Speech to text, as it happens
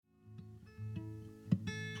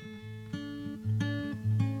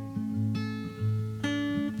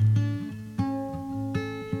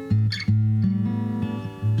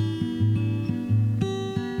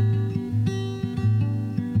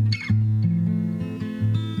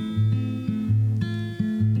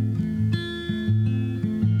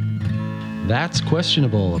That's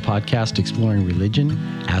Questionable, a podcast exploring religion,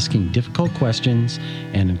 asking difficult questions,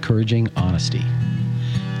 and encouraging honesty.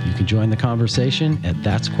 You can join the conversation at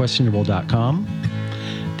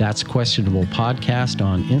that'squestionable.com, That's Questionable Podcast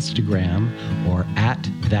on Instagram, or at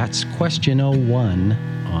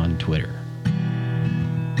that'squestion01 on Twitter.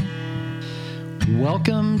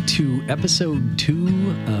 Welcome to episode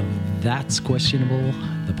 2 of That's Questionable,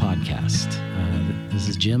 the podcast. This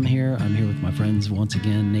is Jim here. I'm here with my friends once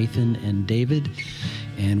again, Nathan and David,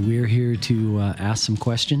 and we're here to ask some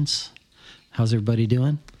questions. How's everybody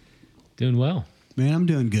doing? Doing well. Man, I'm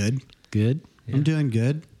doing good. Good? Yeah. I'm doing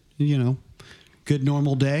good. You know, good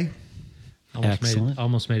normal day. Excellent.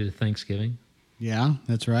 Almost made it to Thanksgiving. Yeah,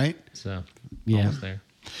 that's right. So, Yeah. almost there.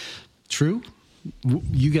 True.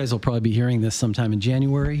 You guys will probably be hearing this sometime in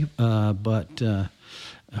January, but I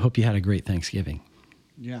hope you had a great Thanksgiving.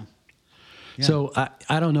 Yeah. So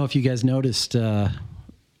I don't know if you guys noticed that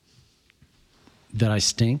I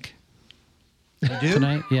stink You do?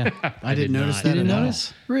 tonight. Yeah. I didn't did notice not. that You didn't at all.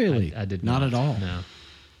 notice? Really? I did Not not at all. No.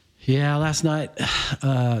 Yeah, last night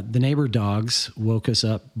the neighbor dogs woke us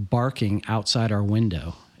up barking outside our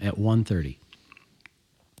window at 1:30.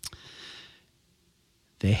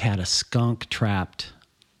 They had a skunk trapped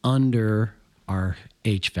under our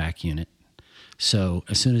HVAC unit. So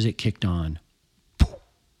as soon as it kicked on,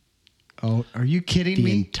 Oh, are you kidding the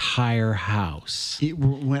me? entire house It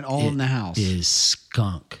went all in the house. is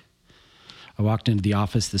skunk. I walked into the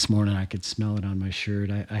office this morning. I could smell it on my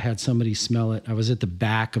shirt. I had somebody smell it. I was at the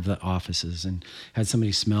back of the offices and had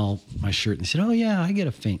somebody smell my shirt and said, "Oh yeah, I get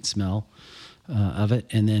a faint smell of it."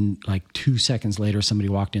 And then like 2 seconds later, somebody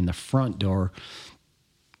walked in the front door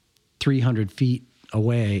 300 feet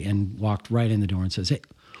away and walked right in the door and says, "Hey,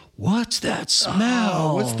 what's that smell?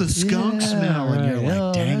 Oh, what's the skunk smell?" And you're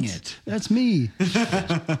like, "Dang it." That's me."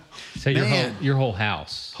 So Man. your whole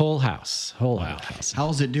house. Whole house. House.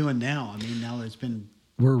 How's it doing now? I mean, now that it's been,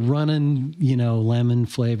 We're running, lemon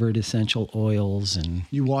flavored essential oils and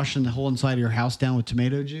you washing the whole inside of your house down with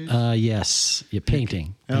tomato juice? yes,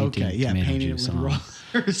 painting. Okay, yeah, tomato painting it juice with on.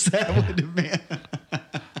 rollers. That would have been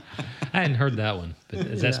I hadn't heard that one. But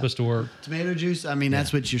is that supposed to work? tomato juice. I mean,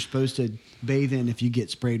 that's what you're supposed to bathe in if you get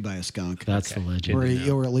sprayed by a skunk. That's Okay. the legend. Or, Good to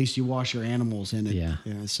know. or at least you wash your animals in it. Yeah.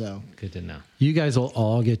 So Good to know. You guys will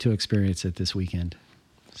all get to experience it this weekend.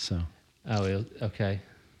 So, Oh, okay.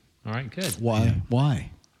 All right, good. why? Yeah. Why?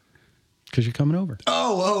 because you're coming over.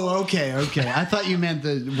 Okay. I thought you meant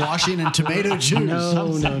the washing and tomato juice. No.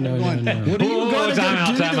 What are you Whoa, going to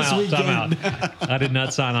time do out, this weekend? time out. I did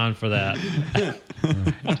not sign on for that.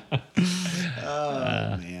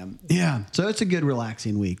 Oh man, yeah. So it's a good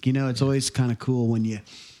relaxing week. You know, it's always kind of cool when you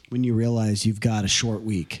realize you've got a short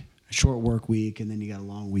week, a short work week, and then you got a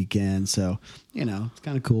long weekend. So you know, it's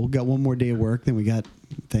kind of cool. Got one more day of work, then we got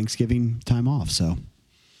Thanksgiving time off. So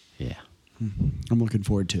Yeah, I'm looking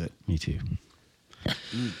forward to it. me too.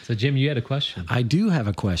 So, Jim, you had a question. I do have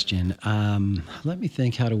a question. Let me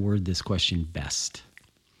think how to word this question best.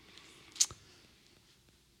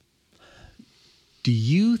 Do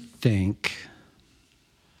you think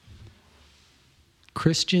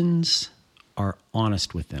Christians are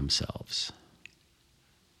honest with themselves?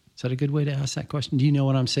 Is that a good way to ask that question? Do you know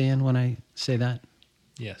what I'm saying when I say that?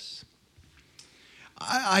 Yes.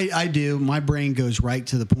 I do. My brain goes right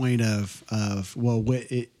to the point of well,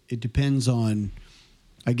 it depends on.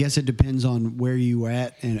 I guess it depends on where you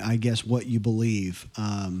at, and I guess what you believe.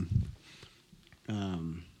 Are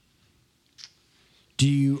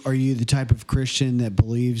you the type of Christian that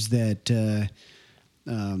believes that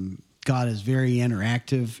God is very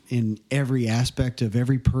interactive in every aspect of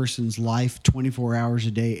every person's life, 24 hours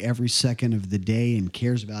a day, every second of the day, and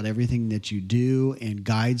cares about everything that you do and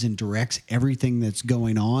guides and directs everything that's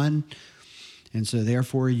going on? And so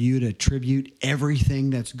therefore you'd attribute everything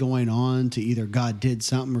that's going on to either God did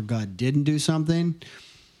something or God didn't do something.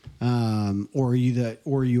 Or are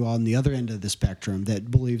you on the other end of the spectrum that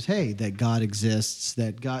believes, hey, that God exists,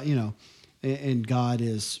 that God, and God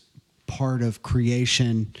is part of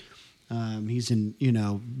creation. He's in,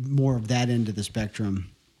 more of that end of the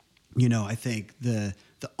spectrum. I think the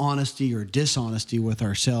honesty or dishonesty with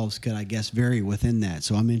ourselves could, I guess, vary within that.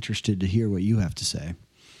 So I'm interested to hear what you have to say.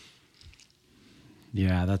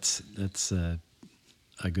 Yeah, that's a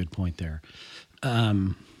good point there.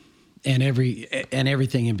 And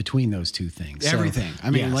everything in between those two things. Everything. I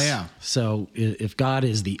mean, yeah. So if God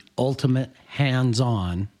is the ultimate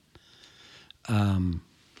hands-on,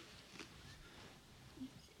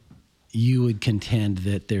 you would contend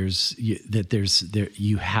that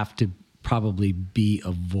you have to probably be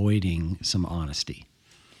avoiding some honesty.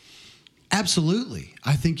 Absolutely.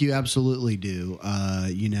 I think you absolutely do.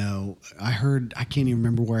 I can't even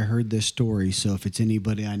remember where I heard this story. So if it's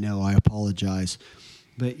anybody I know, I apologize.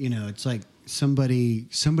 But, it's like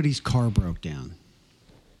somebody's car broke down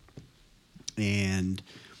and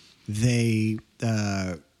they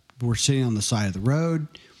were sitting on the side of the road,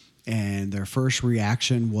 and their first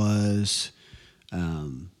reaction was,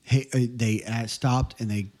 they stopped and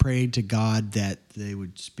they prayed to God that they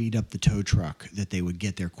would speed up the tow truck, that they would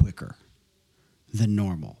get there quicker than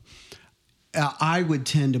normal. I would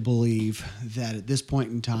tend to believe that at this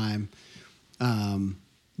point in time,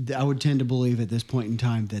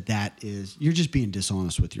 that is, you're just being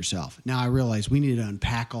dishonest with yourself. Now, I realize we need to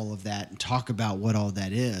unpack all of that and talk about what all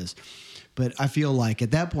that is. But I feel like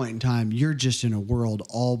at that point in time, you're just in a world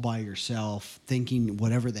all by yourself, thinking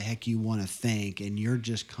whatever the heck you want to think, and you're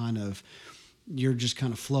just kind of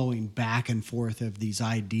flowing back and forth of these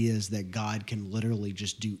ideas that God can literally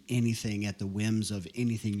just do anything at the whims of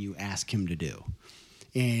anything you ask him to do.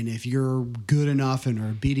 And if you're good enough and are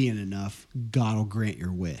obedient enough, God will grant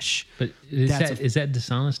your wish. But is that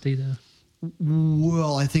dishonesty, though?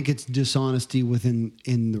 Well, I think it's dishonesty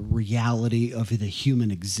in the reality of the human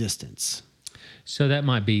existence. So that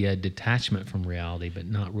might be a detachment from reality, but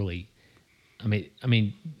not really. I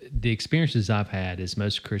mean, the experiences I've had is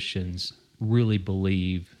most Christians really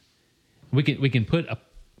believe. We can put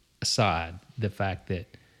aside the fact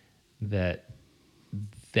that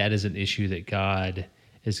is an issue, that God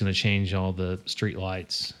is going to change all the street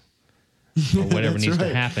lights or whatever needs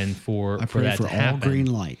to happen for that to happen. All green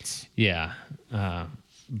lights. Yeah.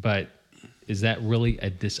 But is that really a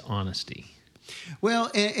dishonesty? Well,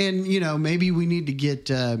 and maybe we need to get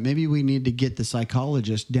the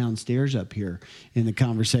psychologist downstairs up here in the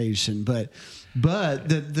conversation. But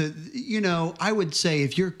I would say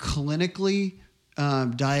if you're clinically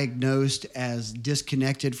diagnosed as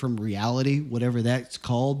disconnected from reality, whatever that's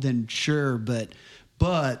called, then sure. But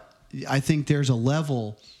I think there's a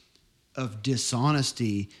level of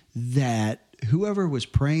dishonesty that whoever was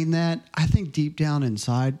praying that, I think deep down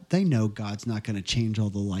inside, they know God's not going to change all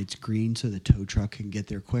the lights green so the tow truck can get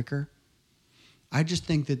there quicker. I just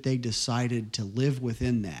think that they decided to live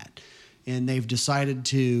within that. And they've decided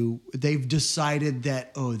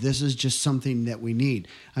that, oh, this is just something that we need.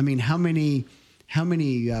 I mean, how many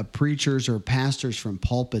preachers or pastors from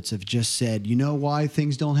pulpits have just said, you know why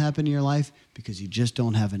things don't happen in your life? Because you just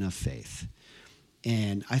don't have enough faith.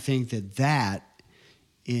 And I think that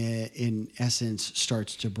in essence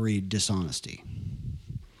starts to breed dishonesty.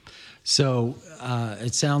 So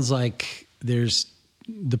it sounds like there's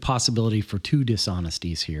the possibility for two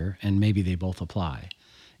dishonesties here, and maybe they both apply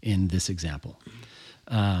in this example.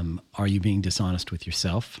 Are you being dishonest with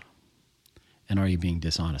yourself? And are you being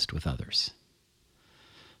dishonest with others?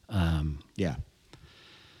 Yeah.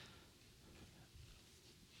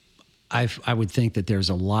 I would think that there's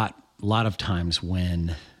a lot of times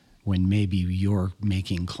when maybe you're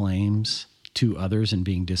making claims to others and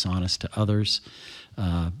being dishonest to others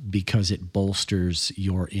because it bolsters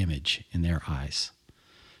your image in their eyes.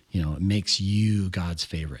 It makes you God's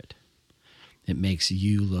favorite. It makes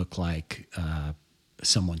you look like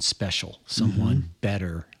someone special, someone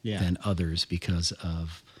better than others because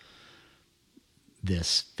of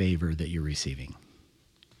this favor that you're receiving.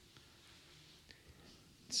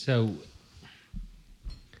 So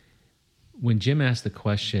when Jim asked the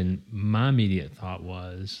question, my immediate thought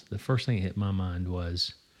was, the first thing that hit my mind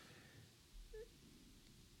was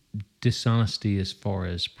dishonesty as far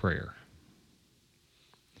as prayer.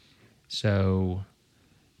 So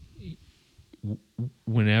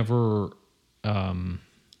whenever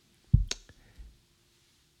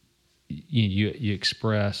you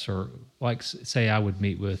express, or like say I would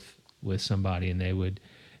meet with somebody and they would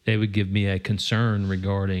give me a concern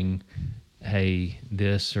regarding, hey,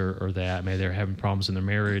 this or that. Maybe they're having problems in their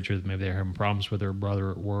marriage, or maybe they're having problems with their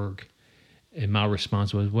brother at work. And my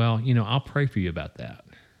response was, well, I'll pray for you about that.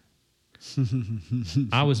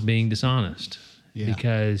 I was being dishonest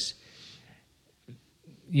because,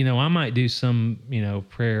 I might do some,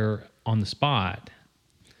 prayer on the spot,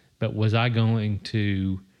 but was I going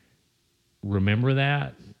to remember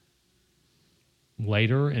that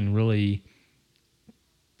later and really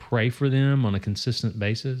pray for them on a consistent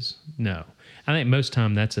basis? No. I think most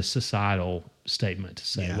time that's a societal statement to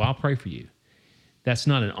say, well, I'll pray for you. That's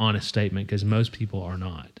not an honest statement because most people are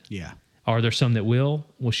not. Yeah. Are there some that will?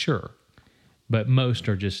 Well, sure. But most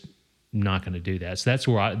are just not going to do that. So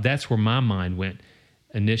that's where my mind went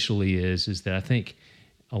initially is that I think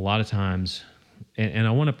a lot of times, and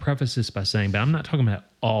I want to preface this by saying, but I'm not talking about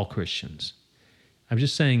all Christians. I'm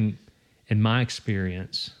just saying, in my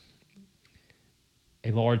experience,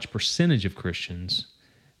 a large percentage of Christians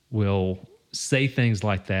will say things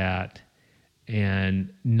like that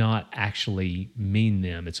and not actually mean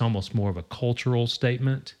them. It's almost more of a cultural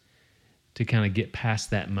statement to kind of get past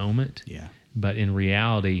that moment. Yeah. But in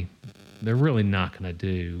reality, they're really not going to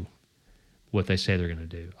do what they say they're going to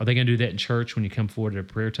do. Are they going to do that in church when you come forward at a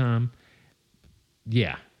prayer time?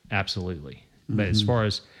 Yeah, absolutely. But as far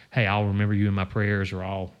as, hey, I'll remember you in my prayers, or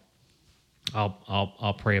I'll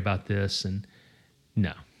pray about this, and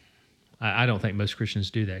no, I don't think most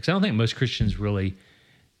Christians do that, because I don't think most Christians really,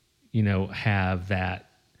 have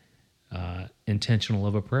that intentional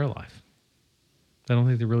of a prayer life. I don't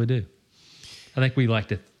think they really do. I think we like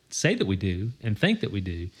to say that we do and think that we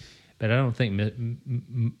do, but I don't think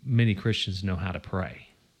many Christians know how to pray.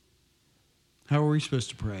 How are we supposed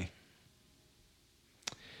to pray?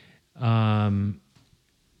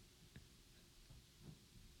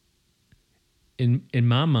 In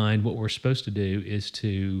my mind, what we're supposed to do is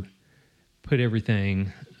to put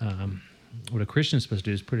everything, what a Christian is supposed to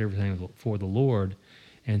do is put everything before the Lord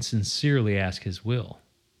and sincerely ask His will.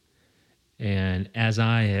 And as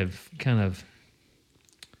I have kind of,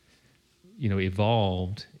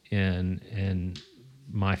 evolved in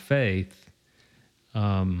my faith,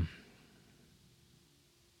 I've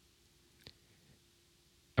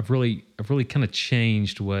really kind of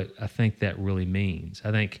changed what I think that really means. I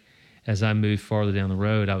think as I moved farther down the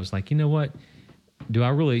road, I was like, you know what? Did I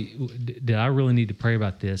really need to pray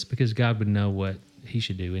about this? Because God would know what He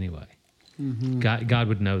should do anyway. Mm-hmm. God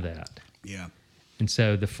would know that. Yeah. And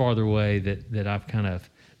so the farther away that I've kind of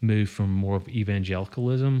moved from more of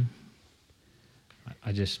evangelicalism,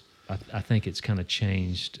 I think it's kind of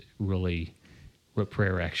changed really what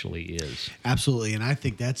prayer actually is. Absolutely, and I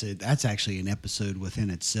think that's actually an episode within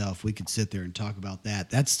itself. We could sit there and talk about that.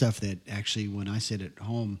 That's stuff that actually, when I sit at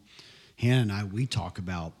home, Hannah and I, we talk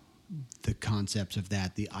about the concepts of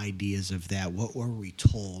that, the ideas of that. What were we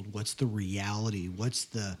told? What's the reality? What's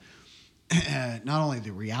the not only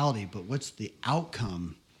the reality, but what's the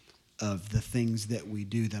outcome of the things that we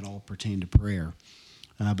do that all pertain to prayer?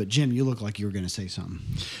 But Jim, you look like you were going to say something.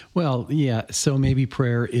 Well, yeah. So maybe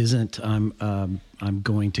prayer isn't. I'm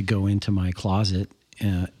going to go into my closet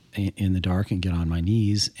in the dark and get on my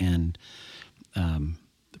knees and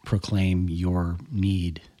proclaim your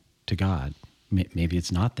need to God. Maybe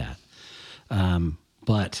it's not that,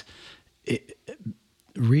 but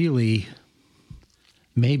really,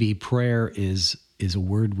 maybe prayer is a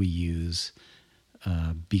word we use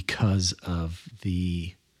because of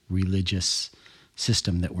the religious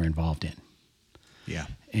system that we're involved in. Yeah.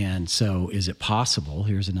 And so is it possible,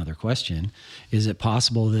 here's another question, is it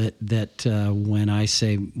possible that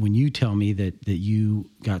when you tell me that you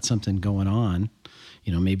got something going on,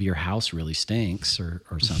 maybe your house really stinks or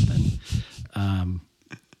something, I'm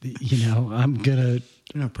gonna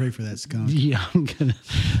pray for that skunk. Yeah,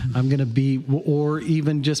 I'm gonna be, or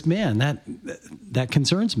even just, man, that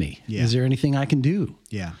concerns me. Yeah. Is there anything I can do?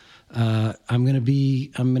 Yeah. I'm gonna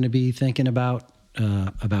be thinking about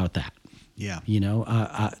that. Yeah.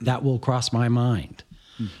 That will cross my mind.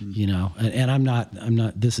 Mm-hmm. And I'm not,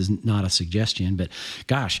 this is not a suggestion, but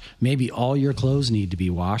gosh, maybe all your clothes need to be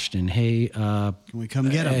washed, and hey, can we come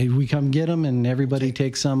get them? We come get them, and everybody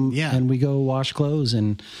takes some, and we go wash clothes,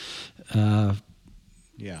 and who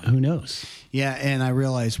knows? Yeah. And I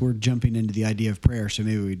realize we're jumping into the idea of prayer, so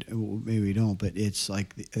maybe we don't, but it's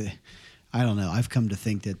like, I don't know. I've come to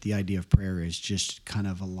think that the idea of prayer is just kind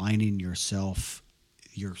of aligning yourself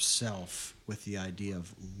with the idea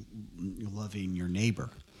of loving your neighbor.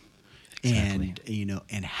 Exactly.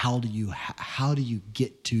 And how do you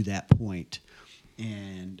get to that point?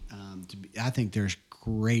 And I think there's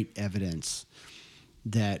great evidence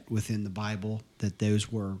that within the Bible that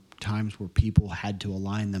those were times where people had to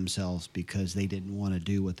align themselves because they didn't want to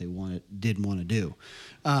do what they didn't want to do.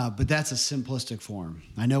 But that's a simplistic form.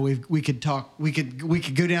 I know we could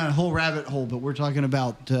go down a whole rabbit hole, but we're talking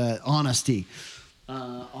about honesty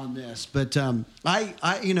on this. But I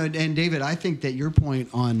and David, I think that your point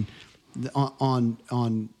on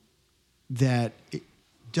that,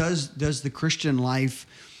 does the Christian life,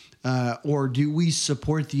 or do we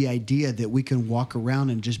support the idea that we can walk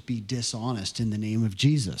around and just be dishonest in the name of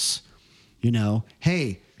Jesus?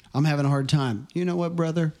 Hey, I'm having a hard time. You know what,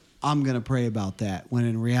 brother? I'm going to pray about that, when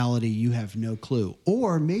in reality you have no clue.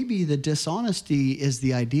 Or maybe the dishonesty is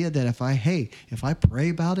the idea that if I pray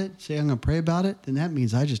about it, say I'm going to pray about it, then that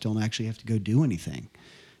means I just don't actually have to go do anything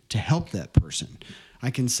to help that person.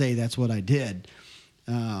 I can say that's what I did.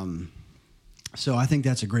 So I think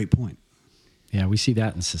that's a great point. Yeah, we see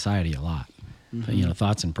that in society a lot. Mm-hmm.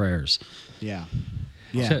 Thoughts and prayers. Yeah.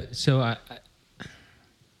 Yeah. So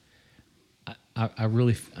I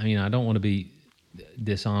really, I mean, I don't want to be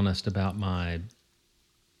dishonest about my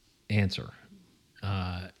answer.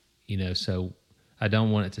 So I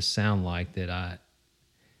don't want it to sound like that I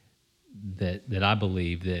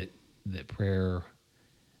believe that prayer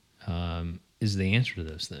is the answer to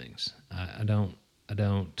those things. I don't.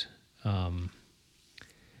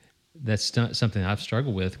 That's not something I've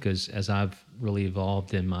struggled with, because as I've really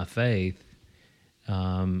evolved in my faith,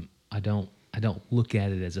 I don't look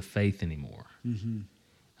at it as a faith anymore. Mm-hmm.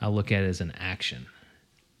 I look at it as an action.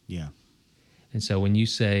 Yeah. And so when you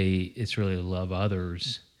say it's really to love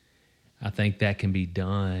others, I think that can be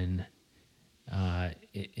done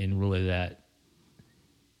in really that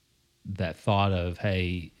thought of,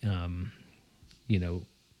 hey,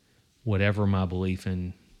 whatever my belief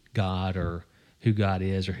in God or who God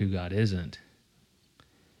is or who God isn't,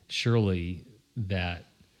 surely that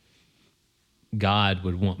God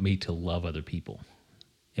would want me to love other people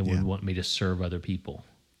and would want me to serve other people.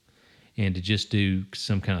 And to just do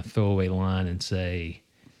some kind of throwaway line and say,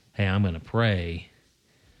 hey, I'm going to pray,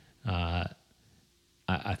 I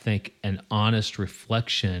think an honest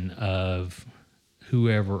reflection of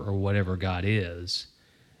whoever or whatever God is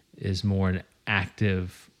more an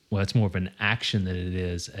active, well, it's more of an action than it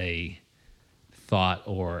is a thought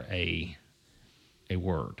or a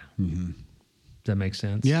word. Mm-hmm. Does that make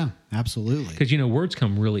sense? Yeah, absolutely. Because, words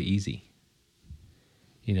come really easy.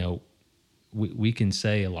 We can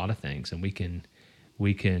say a lot of things, and we can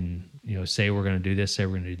say we're going to do this, say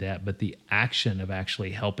we're going to do that, but the action of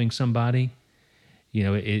actually helping somebody,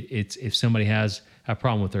 it's if somebody has a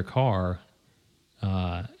problem with their car,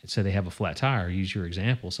 say they have a flat tire, use your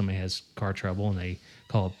example, somebody has car trouble and they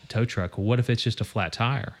call a tow truck. Well, what if it's just a flat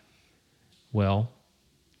tire? Well,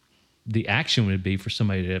 the action would be for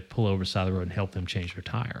somebody to pull over the side of the road and help them change their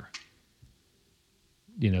tire.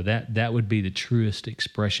 That would be the truest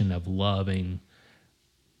expression of loving,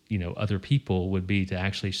 other people, would be to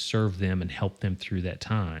actually serve them and help them through that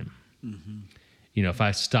time. Mm-hmm. If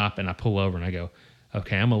I stop and I pull over and I go,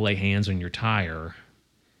 okay, I'm going to lay hands on your tire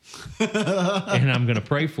and I'm going to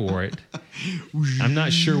pray for it, I'm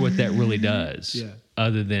not sure what that really does,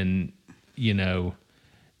 other than,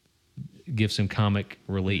 give some comic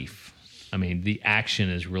relief. I mean, the action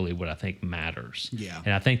is really what I think matters. Yeah.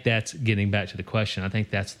 And I think that's getting back to the question. I think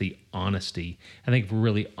that's the honesty. I think if we're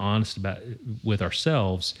really honest with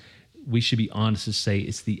ourselves, we should be honest to say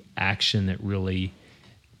it's the action that really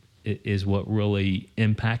is what really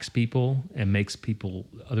impacts people and makes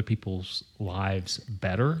other people's lives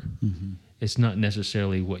better. Mm-hmm. It's not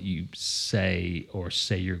necessarily what you say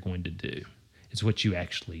you're going to do. It's what you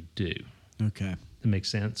actually do. Okay. That makes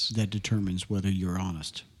sense? That determines whether you're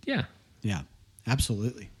honest. Yeah. Yeah,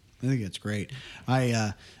 absolutely. I think that's great.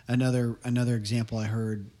 Another example I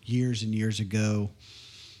heard years and years ago.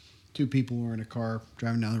 Two people were in a car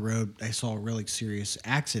driving down the road. They saw a really serious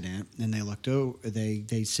accident, and they looked over.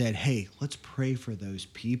 They said, "Hey, let's pray for those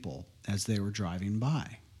people," as they were driving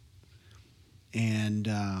by. And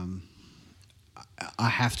I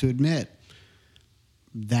have to admit,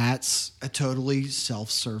 that's a totally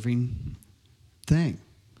self-serving thing.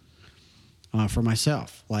 For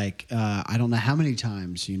myself, I don't know how many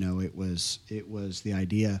times it was the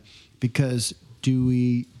idea, because do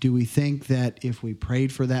we think that if we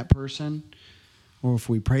prayed for that person, or if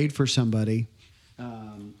we prayed for somebody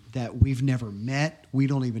that we've never met, we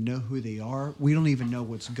don't even know who they are, we don't even know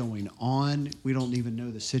what's going on, we don't even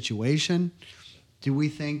know the situation, do we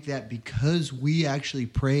think that because we actually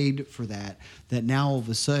prayed for that now all of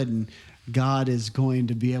a sudden God is going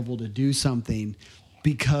to be able to do something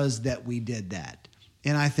because that we did that?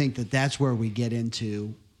 And I think that that's where we get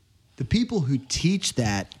into the people who teach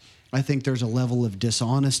that. I think there's a level of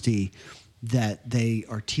dishonesty that they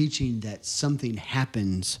are teaching that something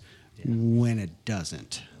happens when it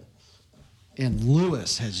doesn't. And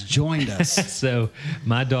Lewis has joined us. So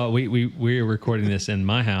my dog, we're recording this in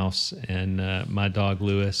my house, and my dog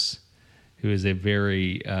Lewis, who is a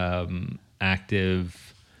very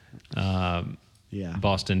active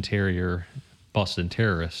Boston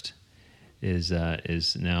terrorist,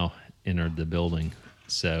 is now entered the building.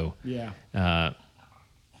 So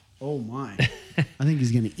oh my! I think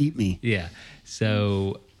he's going to eat me. Yeah.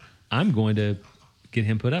 So I'm going to get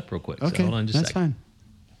him put up real quick. Okay, so hold on just that's a second. fine.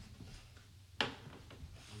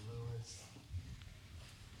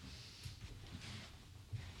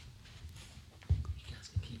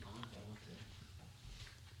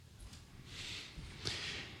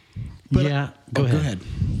 But go ahead.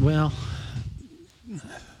 Well,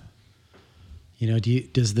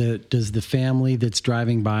 does the family that's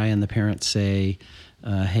driving by and the parents say,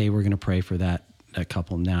 "Hey, we're going to pray for that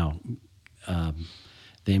couple now"?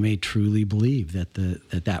 they may truly believe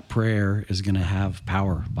that that prayer is going to have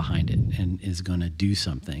power behind it and is going to do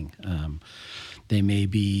something. They may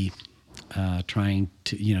be trying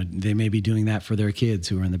to, they may be doing that for their kids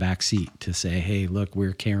who are in the back seat to say, hey, look,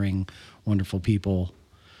 we're caring, wonderful people,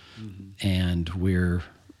 and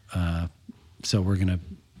so we're going to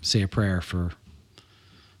say a prayer for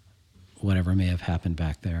whatever may have happened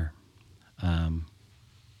back there.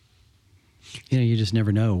 You just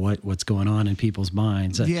never know what's going on in people's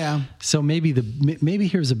minds. Yeah. So maybe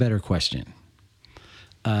here's a better question,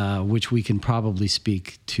 which we can probably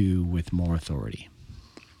speak to with more authority.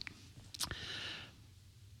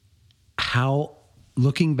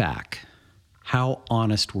 Looking back, how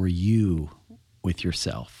honest were you with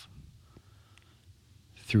yourself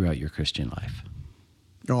throughout your Christian life?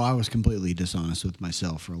 Oh, I was completely dishonest with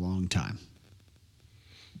myself for a long time.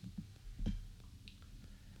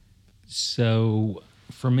 So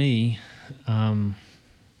for me,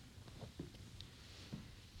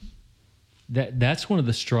 that's one of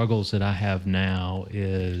the struggles that I have now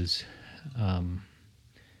is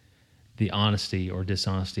the honesty or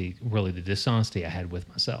dishonesty, really the dishonesty I had with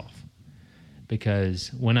myself.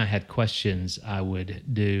 Because when I had questions, I would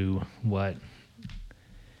do what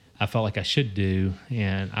I felt like I should do,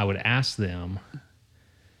 and I would ask them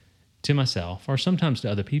to myself or sometimes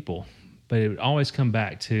to other people, but it would always come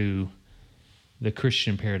back to the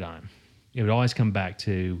Christian paradigm. It would always come back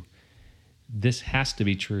to, this has to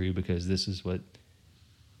be true because this is what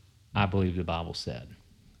I believe the Bible said.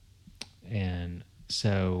 And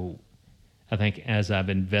so I think as I've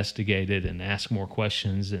investigated and asked more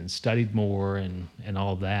questions and studied more and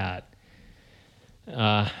all that,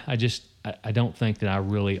 I don't think that I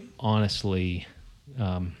really honestly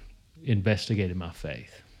investigated my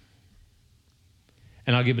faith.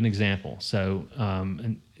 And I'll give an example. So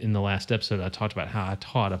in the last episode, I talked about how I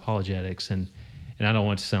taught apologetics, and I don't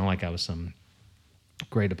want to sound like I was some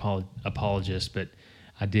great apologist, but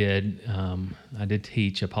I did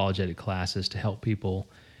teach apologetic classes to help people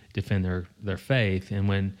defend their faith. And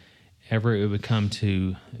whenever it would come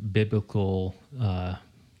to biblical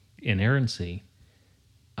inerrancy,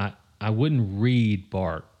 I wouldn't read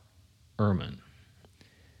Bart Ehrman,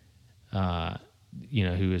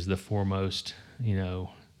 who is the foremost,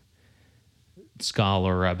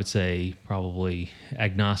 scholar, I would say probably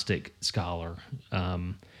agnostic scholar,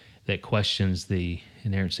 that questions the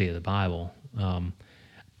inerrancy of the Bible.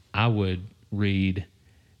 I would read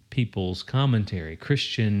people's commentary,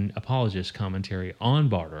 Christian apologist commentary on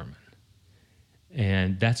Bart Ehrman.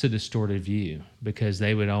 And that's a distorted view because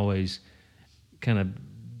they would always kind of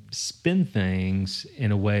spin things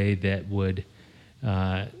in a way that would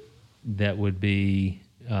be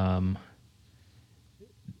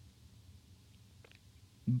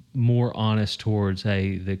more honest towards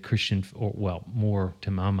the Christian, more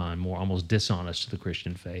to my mind, more almost dishonest to the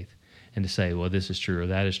Christian faith, and to say, well, this is true or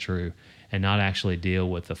that is true, and not actually deal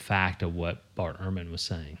with the fact of what Bart Ehrman was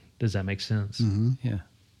saying. Does that make sense? Mm-hmm. Yeah.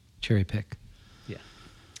 Cherry pick. Yeah.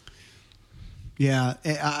 Yeah.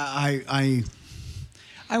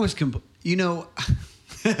 I was,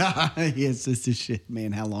 yes, this is shit,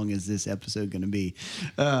 man. How long is this episode going to be?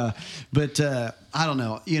 But I don't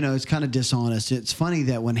know. It's kind of dishonest. It's funny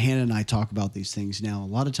that when Hannah and I talk about these things now, a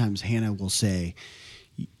lot of times Hannah will say,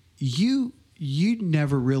 you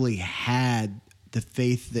never really had the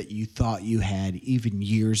faith that you thought you had even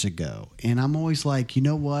years ago. And I'm always like, you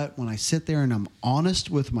know what? When I sit there and I'm honest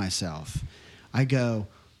with myself, I go,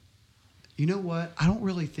 you know what? I don't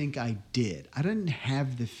really think I did. I didn't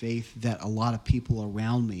have the faith that a lot of people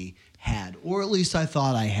around me had, or at least I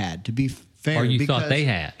thought I had, to be fair. Or you thought they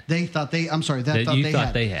had. They thought they, I'm sorry, that thought you they thought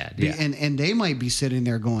had. they had, yeah. And they might be sitting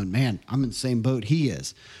there going, man, I'm in the same boat he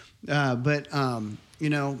is.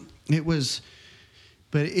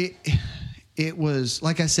 It was,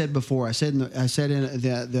 like I said before, I said in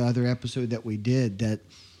the other episode that we did, that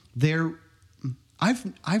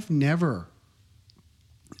I've never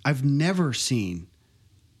seen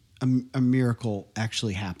a miracle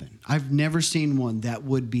actually happen. I've never seen one that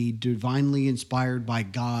would be divinely inspired by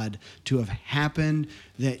God to have happened,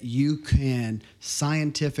 that you can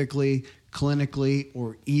scientifically, clinically,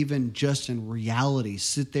 or even just in reality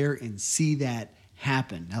sit there and see that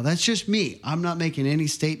happen. Now, that's just me. I'm not making any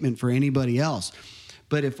statement for anybody else.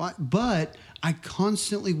 But I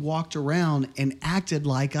constantly walked around and acted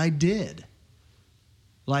like I did.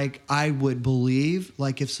 Like I would believe,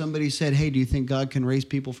 like if somebody said, hey, do you think God can raise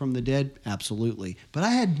people from the dead? Absolutely. But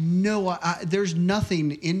I had there's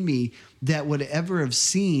nothing in me that would ever have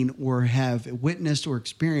seen or have witnessed or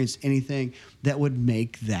experienced anything that would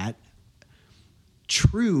make that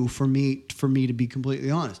true for me to be completely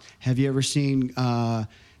honest. Have you ever seen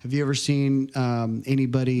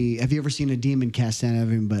anybody? Have you ever seen a demon cast out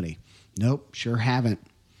of anybody? Nope, sure haven't.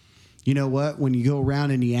 You know what? When you go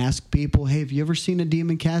around and you ask people, hey, have you ever seen a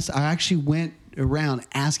demon cast? I actually went around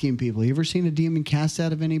asking people, you ever seen a demon cast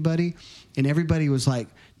out of anybody? And everybody was like,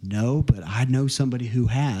 no, but I know somebody who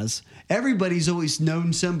has. Everybody's always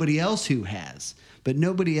known somebody else who has, but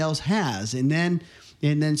nobody else has. And then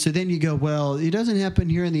you go, well, it doesn't happen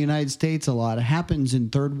here in the United States a lot. It happens in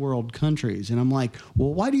third world countries. And I'm like,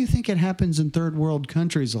 well, why do you think it happens in third world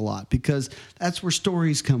countries a lot? Because that's where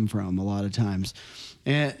stories come from a lot of times.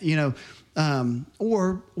 And,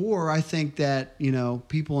 or I think that,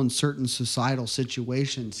 people in certain societal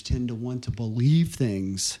situations tend to want to believe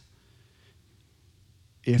things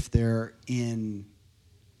if they're in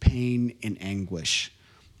pain and anguish.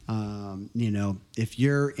 If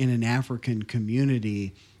you're in an African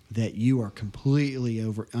community that you are completely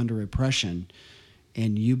under oppression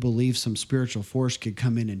and you believe some spiritual force could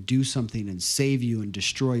come in and do something and save you and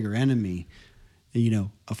destroy your enemy,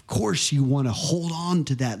 of course you want to hold on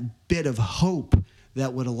to that bit of hope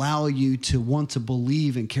that would allow you to want to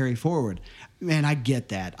believe and carry forward. Man, I get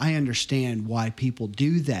that. I understand why people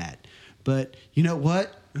do that. But you know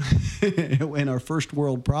what? In our first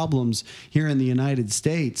world problems here in the United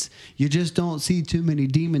States, you just don't see too many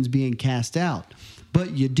demons being cast out.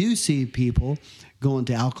 But you do see people going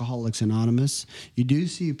to Alcoholics Anonymous. You do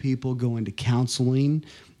see people going to counseling,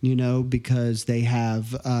 because they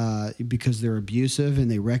have because they're abusive and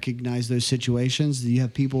they recognize those situations. You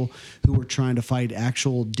have people who are trying to fight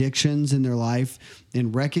actual addictions in their life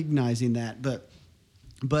and recognizing that. But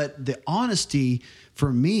the honesty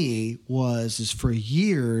for me is for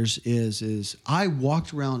years is I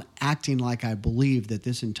walked around acting like I believed that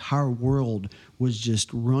this entire world was just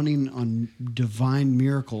running on divine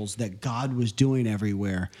miracles that God was doing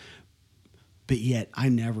everywhere. But yet I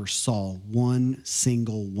never saw one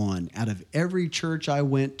single one. Out of every church I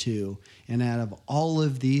went to and out of all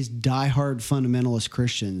of these diehard fundamentalist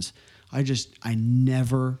Christians, I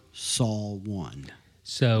never saw one.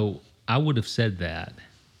 So I would have said that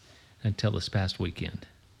until this past weekend.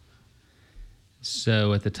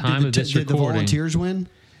 So at the time of this recording... Did the volunteers win?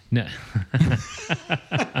 No.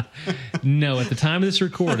 No, at the time of this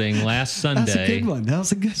recording, last Sunday... That's a good one. That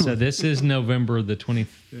was a good one. So this is November the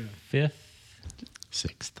 25th?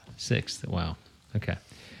 6th. Wow. Okay.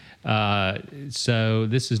 So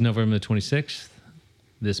this is November the 26th,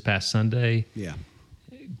 this past Sunday. Yeah.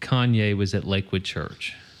 Kanye was at Lakewood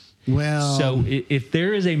Church. Well, so if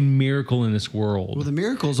there is a miracle in this world, the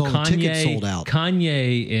miracle is all the tickets sold out.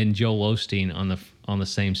 Kanye and Joel Osteen on the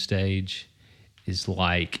same stage is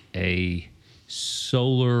like a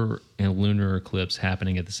solar and lunar eclipse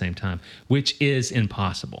happening at the same time, which is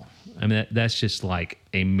impossible. I mean, that's just like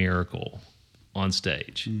a miracle on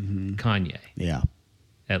stage. Mm-hmm. Kanye,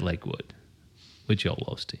 at Lakewood with Joel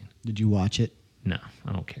Osteen. Did you watch it? No,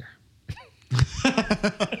 I don't care.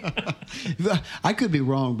 I could be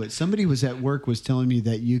wrong, but somebody was at work was telling me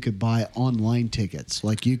that you could buy online tickets,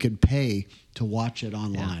 like you could pay to watch it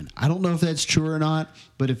online. Yeah. I don't know if that's true or not,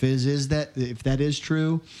 but if that is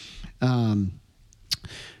true,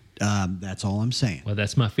 that's all I'm saying. Well,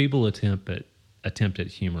 that's my feeble attempt at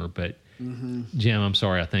humor, but Jim, I'm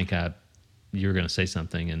sorry. I think you're going to say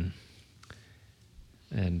something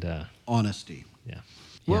and honesty. Yeah.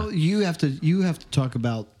 Well, you have to talk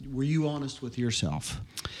about, were you honest with yourself?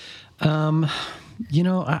 Man,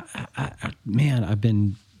 I've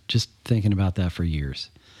been just thinking about that for years.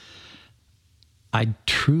 I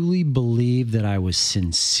truly believe that I was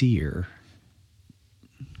sincere.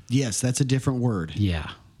 Yes, that's a different word.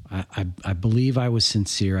 Yeah. I believe I was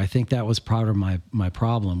sincere. I think that was part of my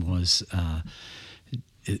problem was,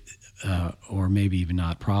 or maybe even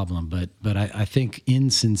not problem, but I think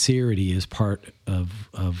insincerity is part of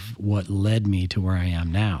what led me to where I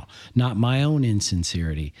am now. Not my own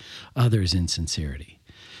insincerity, others' insincerity.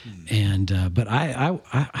 But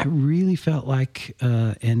I really felt like,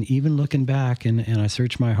 and even looking back and I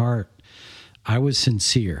searched my heart, I was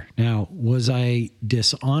sincere. Now, was I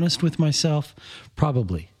dishonest with myself?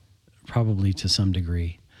 Probably to some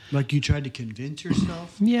degree. Like you tried to convince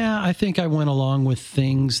yourself? Yeah, I think I went along with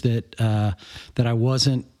things that I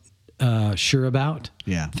wasn't sure about.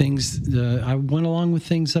 Yeah. I went along with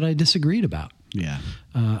things that I disagreed about. Yeah.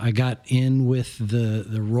 I got in with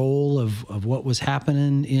the role of what was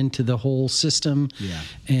happening into the whole system. Yeah.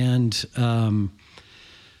 And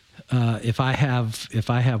if I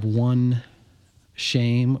have one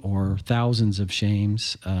shame or thousands of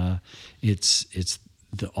shames, it's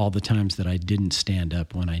all the times that I didn't stand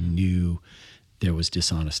up when I knew there was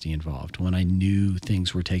dishonesty involved, when I knew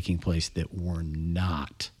things were taking place that were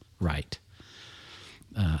not right.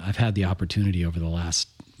 I've had the opportunity over the last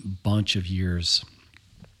bunch of years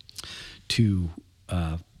to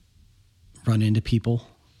run into people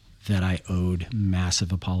that I owed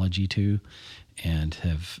massive apology to, and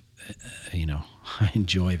have, I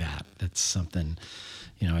enjoy that. That's something,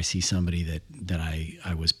 I see somebody that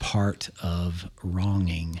I was part of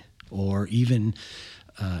wronging, or even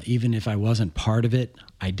if I wasn't part of it,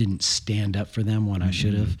 I didn't stand up for them when I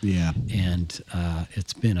should have. Yeah. And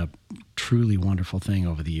it's been a truly wonderful thing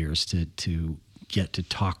over the years to get to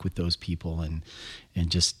talk with those people and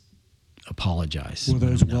just apologize. Were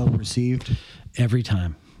those well received? Every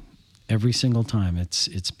time, every single time,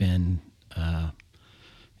 it's been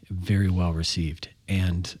very well received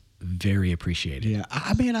and very appreciated. Yeah,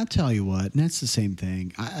 I mean, I tell you what, and that's the same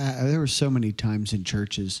thing. There were so many times in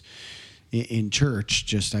churches, in church,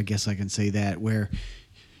 just I guess I can say that, where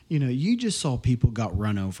you just saw people got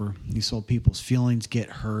run over. You saw people's feelings get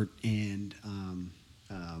hurt, and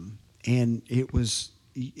it was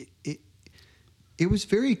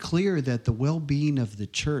very clear that the well-being of the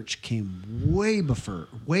church came way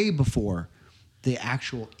before the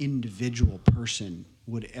actual individual person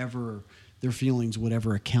their feelings would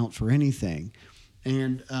ever account for anything.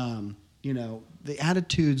 And the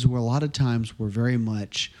attitudes were a lot of times were very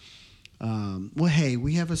much, well, hey,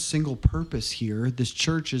 we have a single purpose here. This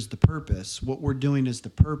church is the purpose. What we're doing is the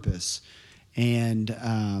purpose. And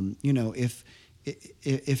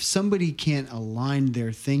if somebody can't align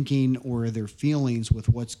their thinking or their feelings with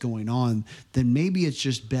what's going on, then maybe it's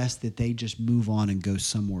just best that they just move on and go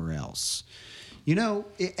somewhere else. On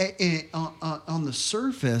the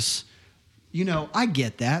surface, I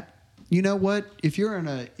get that. You know what? If you're in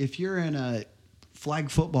a flag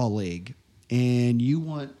football league and you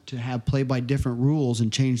want to have play by different rules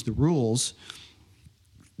and change the rules,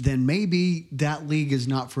 then maybe that league is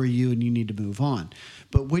not for you and you need to move on.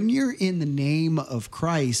 But when you're in the name of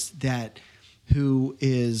Christ, that one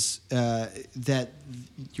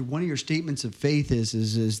of your statements of faith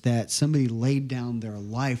is that somebody laid down their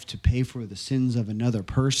life to pay for the sins of another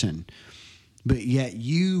person, but yet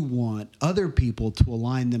you want other people to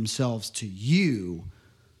align themselves to you,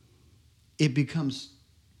 it becomes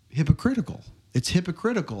hypocritical. It's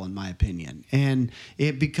hypocritical, in my opinion. And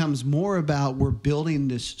it becomes more about we're building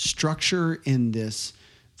this structure in this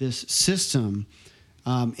system,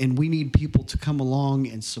 and we need people to come along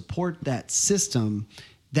and support that system.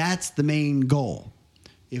 That's the main goal.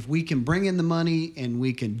 If we can bring in the money and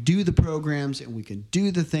we can do the programs and we can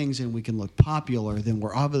do the things and we can look popular, then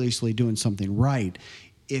we're obviously doing something right.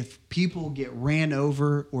 If people get ran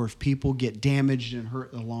over or if people get damaged and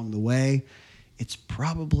hurt along the way, it's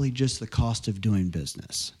probably just the cost of doing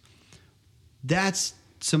business. That's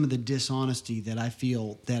some of the dishonesty that I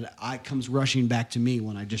feel that comes rushing back to me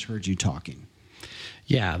when I just heard you talking.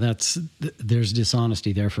 Yeah, there's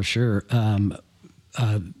dishonesty there for sure.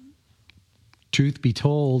 Truth be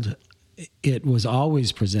told, it was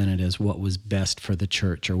always presented as what was best for the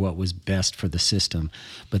church or what was best for the system,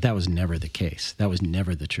 but that was never the case. That was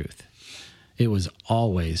never the truth. It was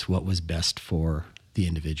always what was best for the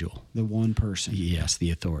individual. The one person. Yes, the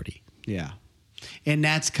authority. Yeah. And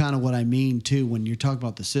that's kind of what I mean, too, when you're talking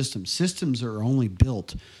about the system. Systems are only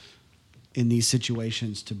built in these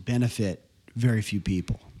situations to benefit very few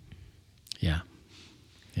people. Yeah.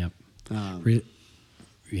 Yep.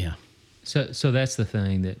 Yeah. So that's the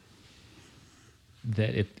thing that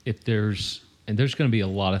if there's going to be a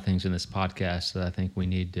lot of things in this podcast that I think we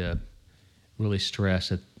need to really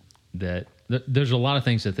stress that there's a lot of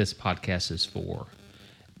things that this podcast is for.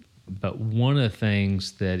 But one of the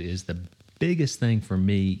things that is the biggest thing for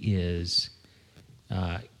me is,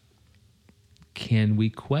 can we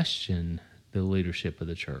question the leadership of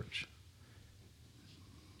the church?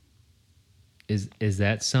 Is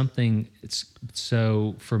that something?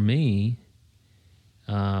 So for me,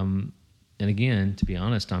 and again, to be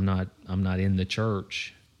honest, I'm not in the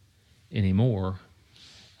church anymore,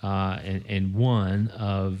 and one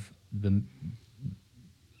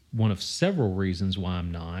of several reasons why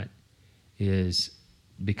I'm not is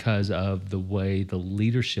because of the way the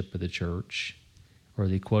leadership of the church, or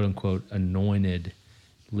the quote unquote anointed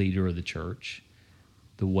leader of the church,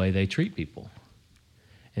 the way they treat people.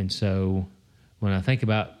 And so when I think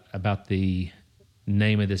about the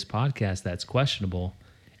name of this podcast, That's Questionable,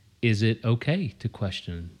 is it okay to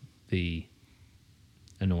question the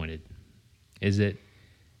anointed? Is it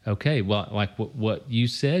okay? Well, like what you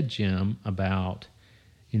said, Jim, about,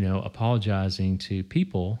 apologizing to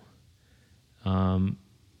people,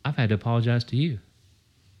 I've had to apologize to you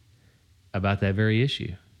about that very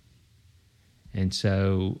issue. And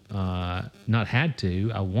so, not had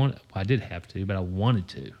to. I did have to, but I wanted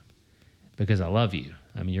to, because I love you.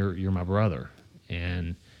 I mean, you're my brother,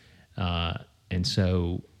 and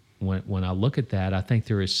so when I look at that, I think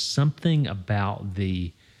there is something about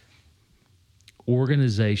the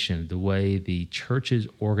organization, the way the church is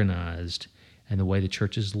organized, and the way the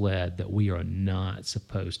church is led, that we are not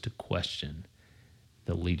supposed to question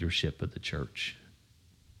the leadership of the church.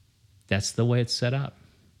 That's the way it's set up,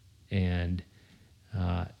 and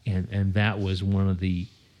that was one of the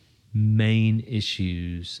main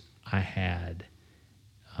issues I had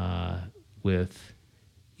with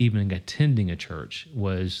even attending a church,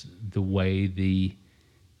 was the way the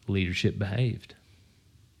leadership behaved.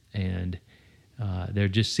 And there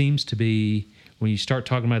just seems to be, when you start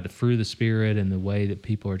talking about the fruit of the Spirit and the way that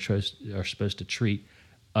people are supposed to treat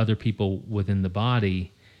other people within the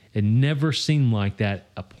body, it never seemed like that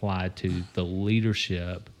applied to the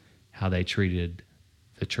leadership, how they treated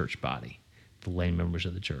the church body, the lay members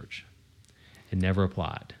of the church. It never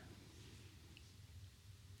applied.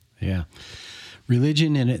 Yeah.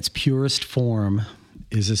 Religion in its purest form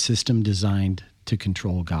is a system designed to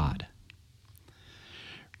control God.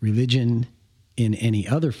 Religion in any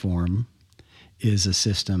other form is a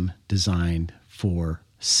system designed for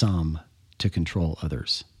some to control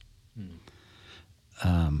others.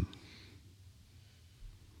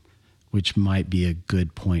 Which might be a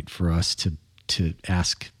good point for us to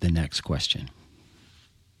ask the next question.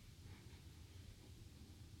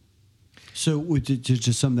 So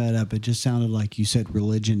to sum that up, it just sounded like you said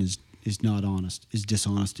religion is not honest, is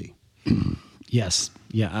dishonesty. Yes.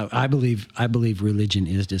 Yeah, I believe religion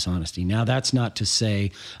is dishonesty. Now, that's not to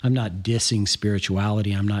say I'm not dissing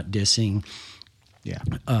spirituality. I'm not dissing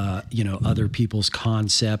other people's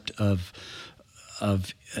concept of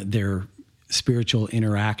their spiritual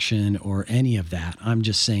interaction or any of that. I'm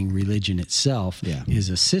just saying religion itself is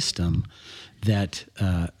a system that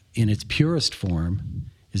in its purest form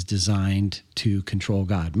is designed to control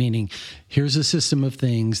God. Meaning, here's a system of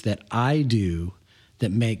things that I do that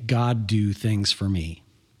make God do things for me.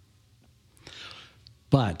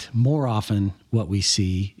 But more often, what we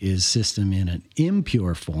see is system in an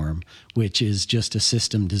impure form, which is just a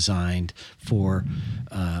system designed for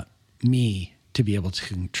me to be able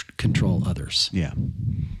to control others. Yeah,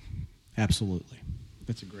 absolutely.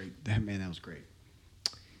 That was great.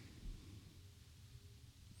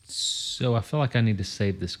 So I feel like I need to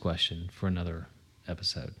save this question for another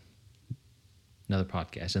episode, another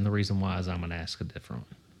podcast. And the reason why is I'm going to ask a different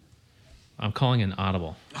one. I'm calling an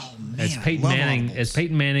audible. Oh, man, as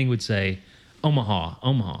Peyton Manning would say,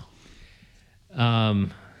 Omaha.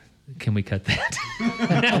 Can we cut that?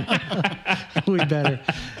 We better.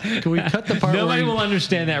 Can we cut the part? Nobody will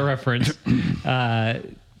understand that reference.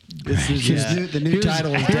 The new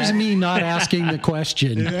title is Here's me not asking the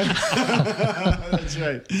question. That's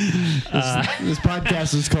right. This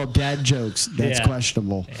podcast is called Dad Jokes. That's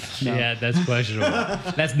questionable. Yeah. Yeah, that's questionable.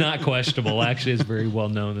 That's not questionable. Actually, it's very well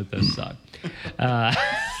known that those suck.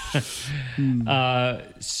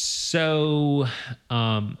 So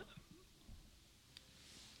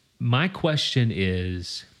my question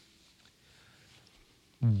is,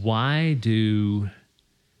 why do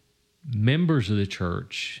members of the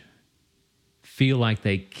church feel like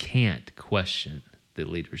they can't question the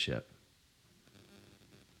leadership?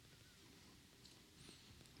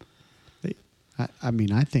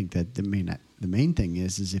 I think that the main thing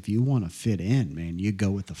is if you want to fit in, man, you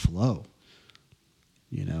go with the flow.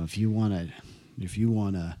 You know, if you want to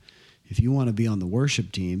be on the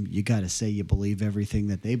worship team, you got to say you believe everything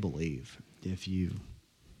that they believe. If you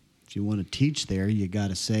want to teach there, you got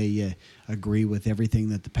to say you agree with everything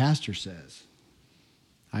that the pastor says.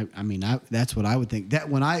 That's what I would think. That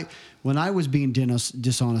when I was being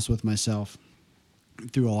dishonest with myself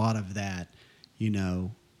through a lot of that,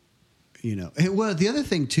 well, the other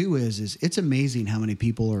thing too is it's amazing how many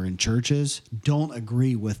people are in churches don't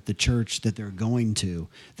agree with the church that they're going to.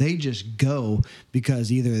 They just go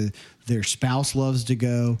because either their spouse loves to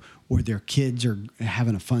go or their kids are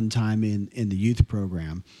having a fun time in the youth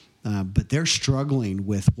program. But they're struggling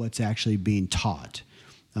with what's actually being taught.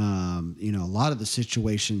 A lot of the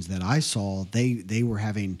situations that I saw, they were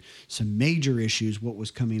having some major issues, what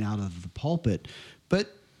was coming out of the pulpit, but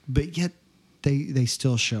yet they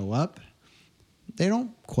still show up. They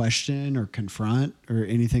don't question or confront or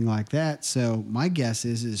anything like that. So my guess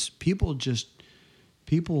is people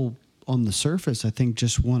on the surface, I think,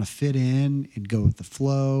 just want to fit in and go with the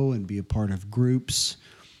flow and be a part of groups.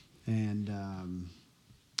 And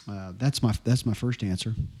that's my first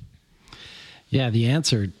answer. Yeah, the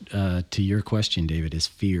answer to your question, David, is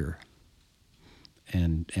fear.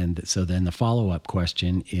 And so then the follow-up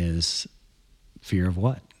question is fear of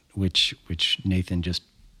what? Which Nathan just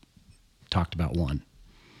talked about one.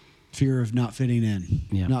 Fear of not fitting in,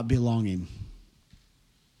 Yeah. not belonging.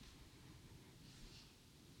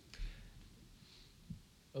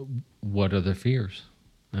 What are the fears?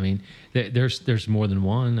 I mean, there's more than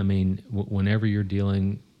one. I mean, whenever you're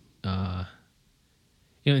dealing,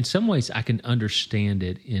 in some ways, I can understand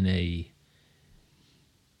it in a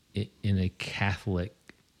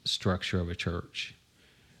Catholic structure of a church,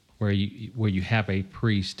 where you have a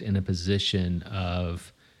priest in a position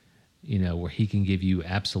of, where he can give you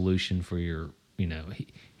absolution for your,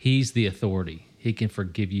 he's the authority. He can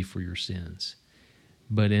forgive you for your sins.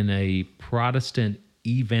 But in a Protestant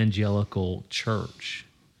evangelical church,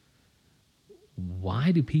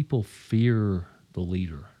 why do people fear the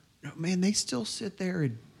leader? Man, they still sit there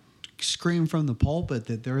and scream from the pulpit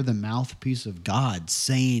that they're the mouthpiece of God,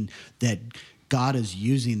 saying that God is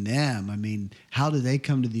using them. I mean, how do they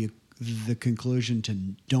come to the conclusion to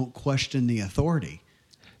don't question the authority?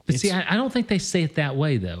 But see, I don't think they say it that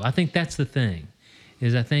way, though. I think that's the thing,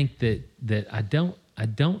 is I think that I don't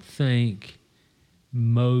think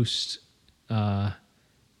most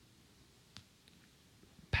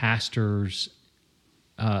pastors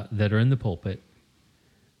that are in the pulpit,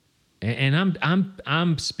 and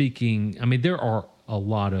I'm speaking. I mean, there are a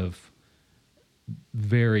lot of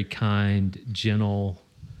very kind, gentle,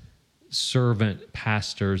 servant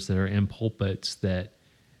pastors that are in pulpits that,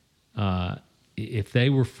 if they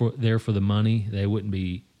were there for the money, they wouldn't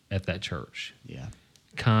be at that church. Yeah.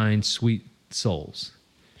 Kind, sweet souls.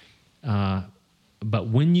 But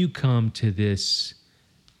when you come to this,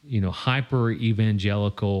 hyper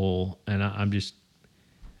evangelical, and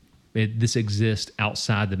this exists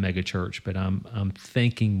outside the megachurch, but I'm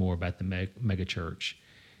thinking more about the megachurch.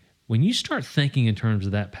 When you start thinking in terms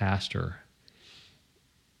of that pastor,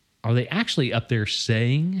 are they actually up there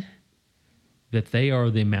saying that they are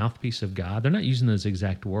the mouthpiece of God? They're not using those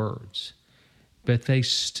exact words, but they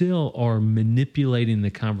still are manipulating the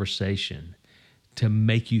conversation to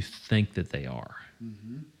make you think that they are.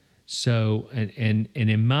 Mm-hmm. So, and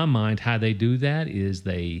in my mind, how they do that is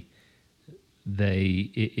they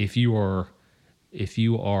if you are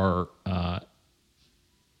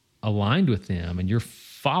aligned with them and you're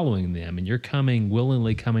following them and you're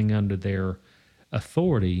willingly coming under their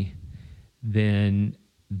authority, then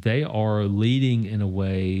they are leading in a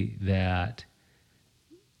way that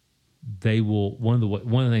they will. One of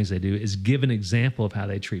the things they do is give an example of how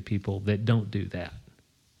they treat people that don't do that.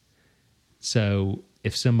 So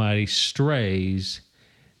if somebody strays,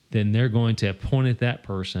 then they're going to point at that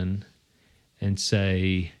person and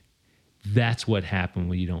say, "That's what happened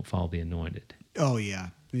when you don't follow the anointed." Oh yeah,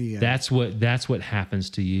 yeah. That's what happens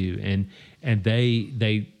to you, and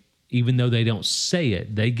they even though they don't say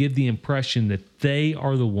it, they give the impression that they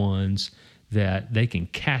are the ones that they can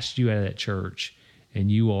cast you out of that church, and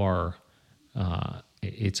you are.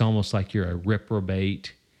 It's almost like you're a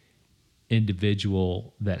reprobate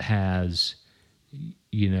individual that has,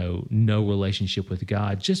 no relationship with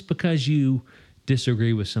God just because you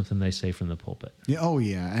disagree with something they say from the pulpit. Yeah, oh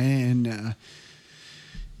yeah, and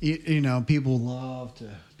people love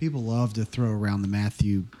to throw around the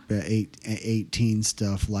Matthew 18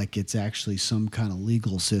 stuff like it's actually some kind of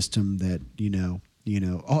legal system that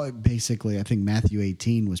basically I think Matthew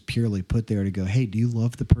 18 was purely put there to go, hey, do you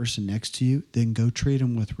love the person next to you? Then go treat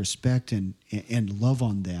them with respect and love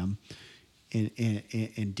on them,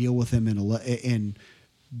 and deal with them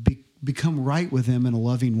become right with them in a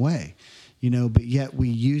loving way, But yet we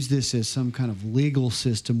use this as some kind of legal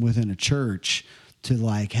system within a church to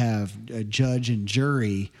like have a judge and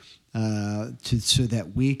jury, so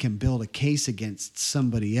that we can build a case against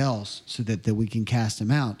somebody else so that we can cast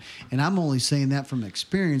them out. And I'm only saying that from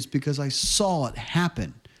experience because I saw it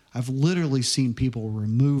happen. I've literally seen people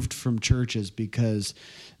removed from churches because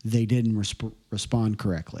they didn't respond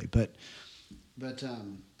correctly. But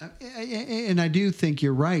I do think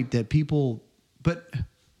you're right that people, but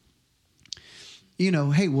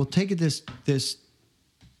hey, we'll take it this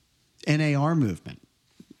NAR movement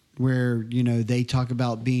where, they talk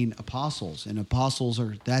about being apostles, and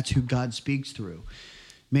that's who God speaks through.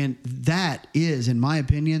 Man, that is, in my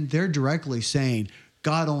opinion, they're directly saying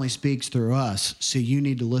God only speaks through us, so you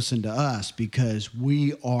need to listen to us because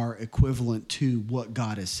we are equivalent to what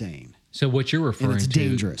God is saying. So what you're referring to, and it's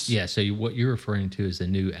dangerous. Yeah. So what you're referring to is the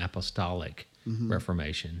New Apostolic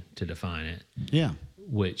Reformation, to define it. Yeah.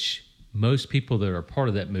 Which most people that are part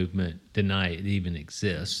of that movement deny it even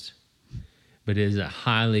exists, but it is a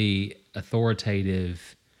highly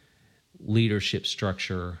authoritative leadership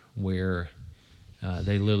structure where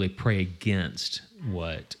they literally pray against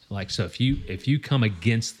what, like, so if you come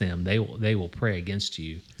against them, they will pray against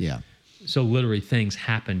you. Yeah. So literally things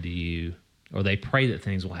happen to you, or they pray that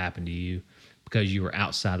things will happen to you because you are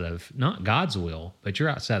outside of not God's will, but you're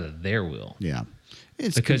outside of their will. Yeah.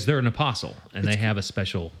 Because they're an apostle and they have a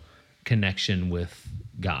special connection with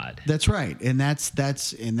God. That's right. And it's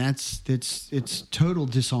total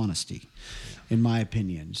dishonesty, in my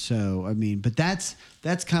opinion. So, I mean, but that's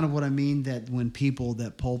kind of what I mean, that when people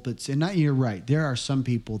that pulpits, and not, you're right, there are some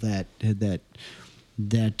people that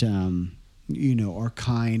are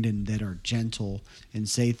kind and that are gentle and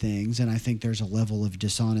say things, and I think there's a level of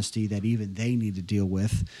dishonesty that even they need to deal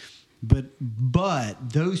with. But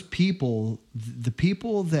those people, the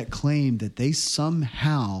people that claim that they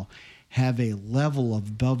somehow have a level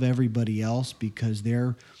above everybody else because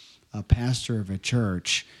they're a pastor of a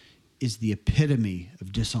church, is the epitome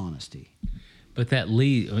of dishonesty. But that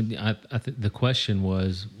the question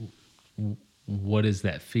was, what is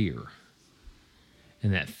that fear?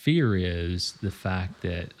 And that fear is the fact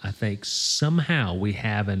that I think somehow we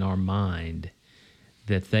have in our mind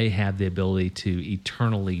that they have the ability to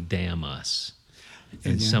eternally damn us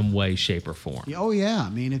in some way, shape, or form. Oh yeah, I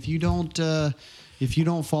mean, if you don't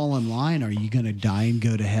fall in line, are you going to die and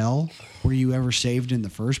go to hell? Were you ever saved in the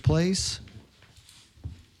first place?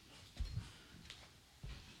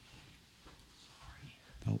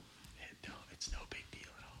 Oh, no, it's no big deal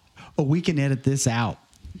at all. Oh, we can edit this out.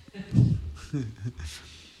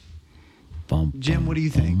 Jim, what do you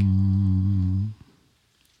think?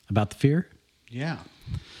 About the fear? Yeah.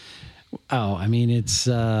 Oh, I mean, it's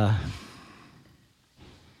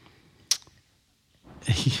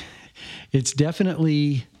it's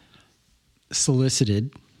definitely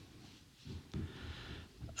solicited,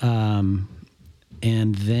 and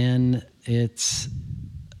then it's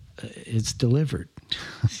delivered.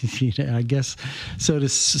 I guess, so to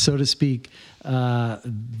speak.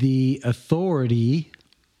 The authority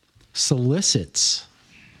solicits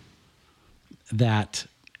that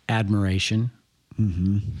admiration,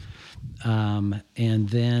 and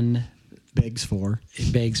then begs for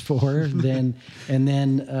then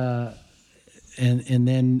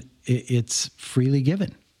it's freely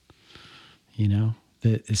given.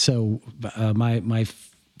 So my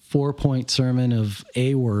 4-point sermon of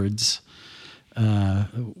A words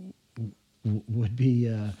would be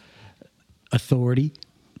authority,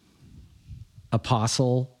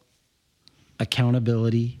 apostle,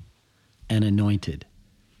 accountability, and anointed.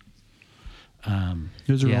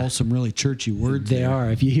 Those are all some really churchy words. They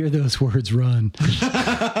are. If you hear those words, run.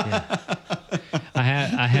 Yeah.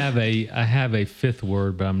 I have a fifth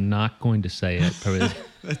word, but I'm not going to say it. Probably,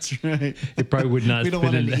 that's right. It probably would not. We don't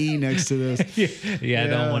want an E next to this. I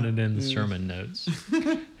don't want it in the sermon notes.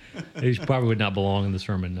 It probably would not belong in the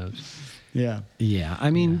sermon notes. Yeah.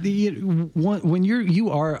 I mean, when you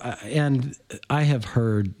are, and I have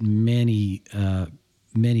heard many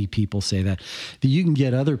people say that you can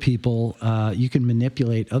get other people, you can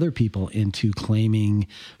manipulate other people into claiming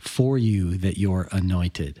for you that you're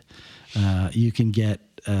anointed. You can get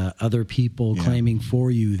other people claiming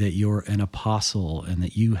for you that you're an apostle and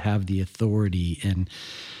that you have the authority. And,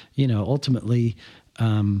 ultimately,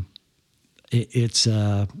 it's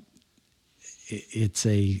a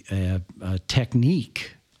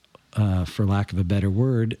technique, for lack of a better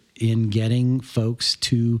word, in getting folks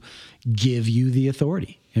to give you the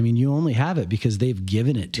authority. I mean, you only have it because they've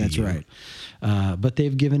given it to you. That's right. But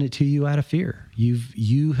they've given it to you out of fear.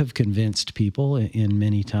 You have convinced people in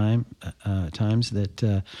many times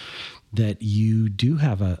that you do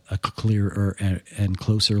have a clearer and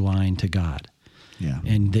closer line to God. Yeah.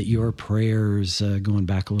 And that your prayers, going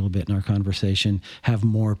back a little bit in our conversation, have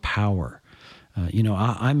more power.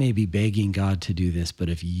 I may be begging God to do this, but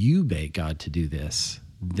if you beg God to do this,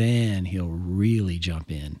 then he'll really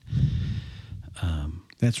jump in.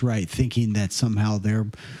 That's right. Thinking that somehow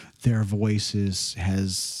their voice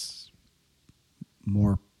has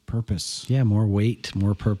more purpose. Yeah, more weight,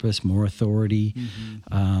 more purpose, more authority.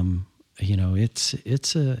 Mm-hmm.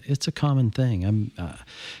 It's a common thing.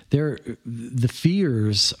 The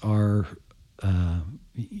fears are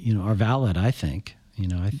valid, I think.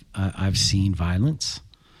 I've seen violence.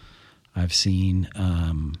 I've seen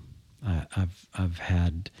I've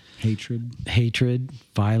had hatred,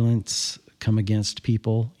 violence come against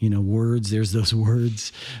people. Words. There's those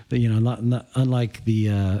words that not unlike the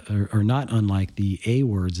not unlike the A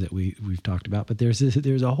words that we've talked about. But there's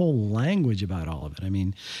a whole language about all of it. I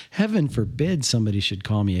mean, heaven forbid somebody should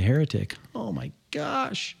call me a heretic. Oh my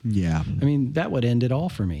gosh. Yeah. I mean, that would end it all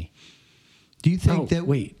for me. Do you think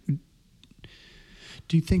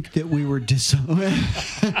Do you think that we were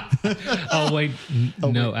dishonest? Oh wait,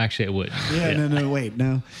 no, actually it wouldn't. No, wait,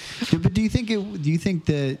 no. But do you think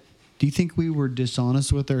we were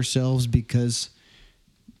dishonest with ourselves because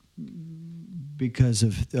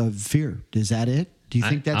of fear? Is that it? Do you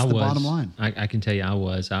think that's the bottom line? I can tell you, I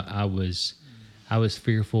was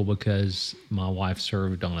fearful because my wife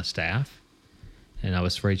served on a staff, and I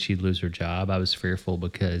was afraid she'd lose her job. I was fearful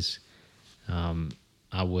because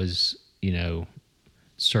I was,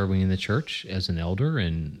 serving in the church as an elder,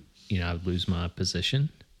 and I would lose my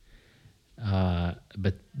position.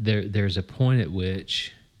 But there's a point at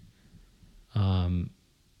which,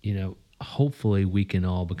 hopefully we can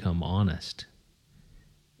all become honest,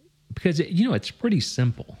 because it's pretty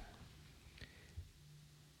simple.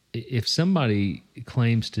 If somebody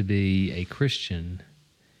claims to be a Christian,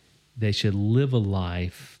 they should live a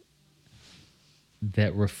life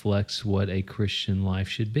that reflects what a Christian life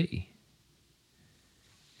should be.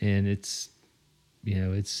 And it's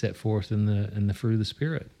set forth in the fruit of the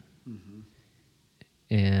Spirit. Mm-hmm.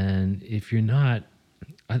 And if you're not,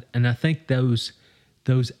 and I think those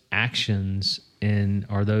actions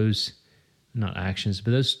are those not actions, but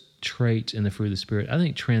those traits in the fruit of the Spirit, I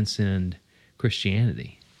think transcend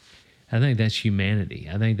Christianity. I think that's humanity.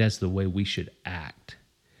 I think that's the way we should act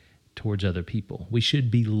towards other people. We should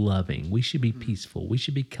be loving. We should be peaceful. We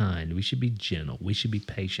should be kind. We should be gentle. We should be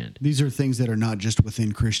patient. These are things that are not just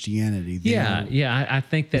within Christianity. I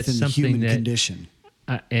think that's within something the human that condition.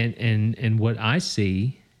 And what I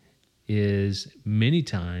see is many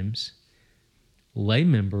times lay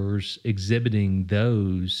members exhibiting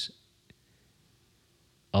those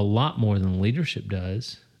a lot more than leadership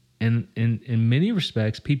does. And in many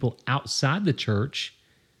respects, people outside the church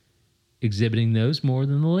exhibiting those more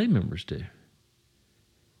than the lay members do.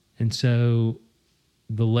 And so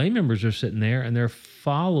the lay members are sitting there and they're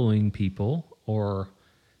following people or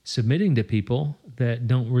submitting to people that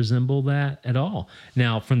don't resemble that at all.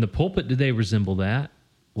 Now, from the pulpit, do they resemble that?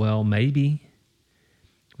 Well, maybe.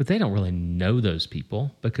 But they don't really know those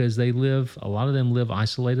people because a lot of them live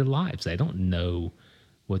isolated lives. They don't know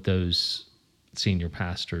what those senior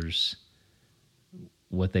pastors,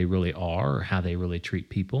 what they really are or how they really treat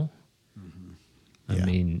people. Mm-hmm. Yeah. I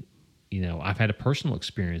mean, I've had a personal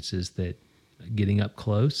experiences that getting up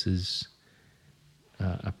close is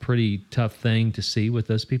a pretty tough thing to see what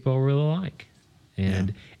those people are really like.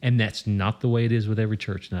 And that's not the way it is with every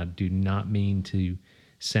church. And I do not mean to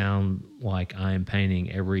sound like I am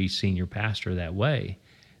painting every senior pastor that way,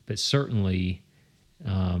 but certainly,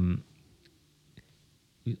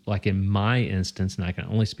 like in my instance, and I can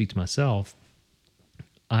only speak to myself,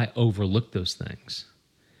 I overlooked those things.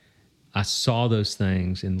 I saw those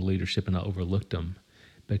things in leadership and I overlooked them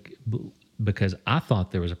because I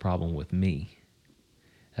thought there was a problem with me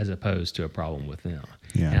as opposed to a problem with them.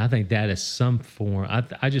 Yeah. And I think that is some form,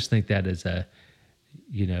 I just think that is as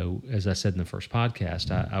I said in the first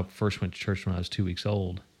podcast, I first went to church when I was 2 weeks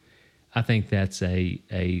old. I think that's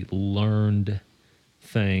a learned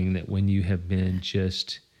thing that when you have been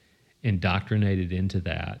just indoctrinated into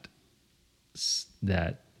that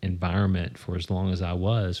environment for as long as I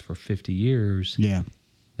was, for 50 years,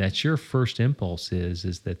 that's your first impulse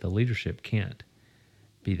is that the leadership can't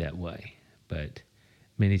be that way. But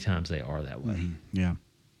many times they are that way. Mm-hmm. Yeah.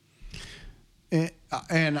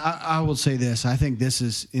 And I will say this, I think this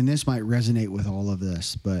might resonate with all of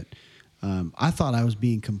this, but I thought I was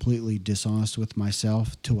being completely dishonest with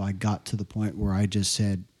myself till I got to the point where I just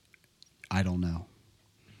said, I don't know.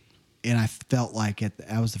 And I felt like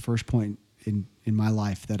that was the first point in my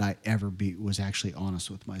life that I ever was actually honest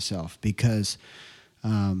with myself because,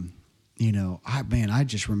 I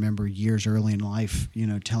just remember years early in life,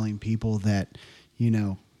 telling people that,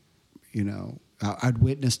 I'd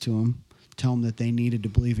witness to them, tell them that they needed to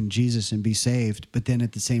believe in Jesus and be saved. But then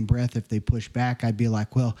at the same breath, if they push back, I'd be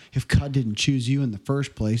like, well, if God didn't choose you in the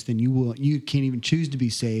first place, then you can't even choose to be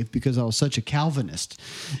saved because I was such a Calvinist,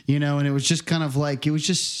 and it was just kind of like, it was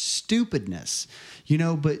just stupidness,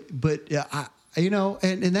 but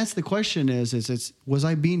and that's the question is was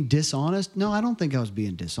I being dishonest? No, I don't think I was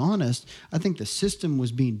being dishonest. I think the system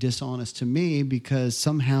was being dishonest to me because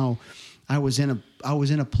somehow I was in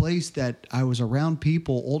a place that I was around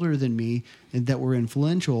people older than me and that were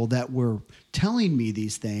influential that were telling me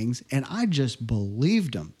these things, and I just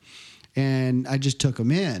believed them, and I just took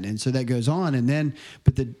them in, and so that goes on, and then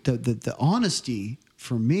but the honesty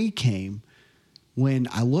for me came when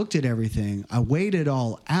I looked at everything, I weighed it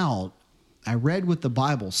all out, I read what the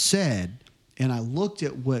Bible said, and I looked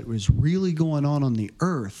at what was really going on the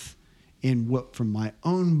earth. In what, from my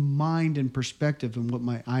own mind and perspective and what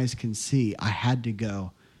my eyes can see, I had to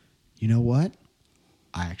go, you know what?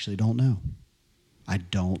 I actually don't know. I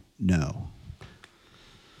don't know.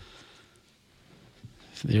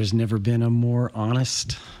 There's never been a more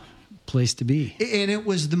honest place to be. And it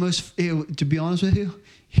was the most, to be honest with you,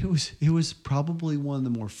 it was probably one of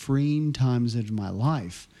the more freeing times of my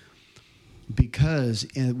life, because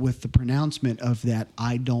with the pronouncement of that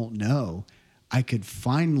I don't know, I could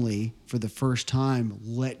finally, for the first time,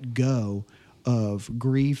 let go of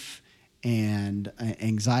grief and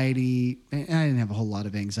anxiety. And I didn't have a whole lot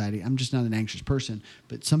of anxiety. I'm just not an anxious person,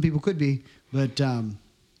 but some people could be. But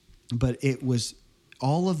it was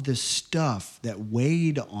all of this stuff that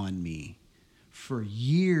weighed on me for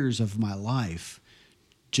years of my life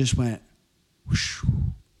just went whoosh.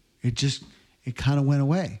 It kind of went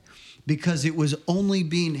away, because it was only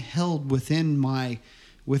being held within my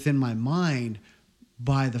mind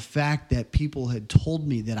by the fact that people had told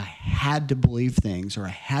me that I had to believe things, or I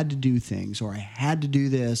had to do things, or I had to do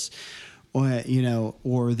this, or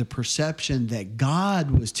or the perception that God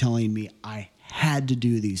was telling me I had to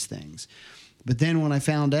do these things. But then when I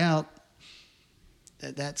found out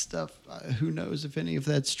that stuff, who knows if any of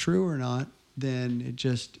that's true or not, then it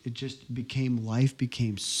just became, life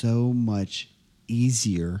became so much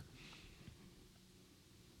easier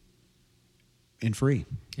and free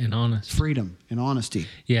And honest. freedom and honesty.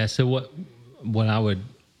 Yeah. So what I would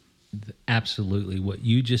absolutely, what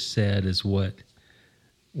you just said is where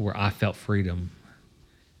I felt freedom.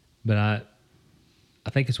 But I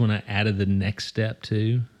think it's when I added the next step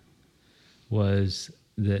too, was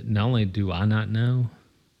that not only do I not know,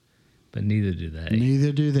 but neither do they.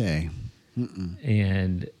 Neither do they. Mm-mm.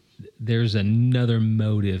 And there's another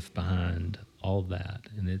motive behind all that,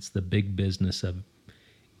 and it's the big business of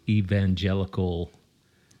evangelical.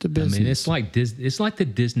 The business. I mean, it's like the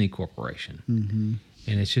Disney Corporation, Mm-hmm.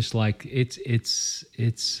 and it's just like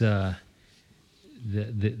the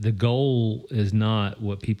goal is not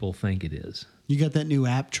what people think it is. You got that new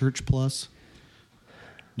app, Church Plus?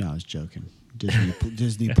 No, I was joking. Disney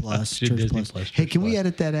Plus, Church Disney Plus. Plus, Hey, Church can we Plus.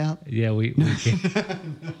 edit that out? Yeah, we can.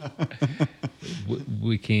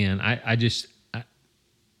 we can.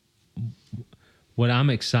 What I'm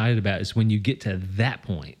excited about is when you get to that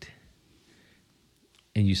point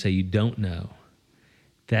and you say you don't know,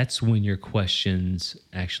 that's when your questions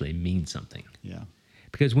actually mean something. Yeah.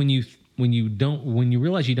 Because when you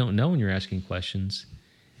realize you don't know when you're asking questions,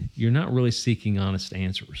 you're not really seeking honest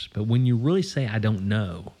answers. But when you really say I don't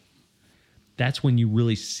know, that's when you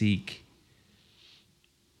really seek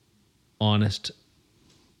honest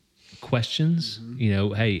questions.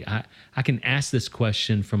 Mm-hmm. Hey, I can ask this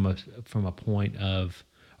question from a point of,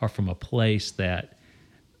 or from a place that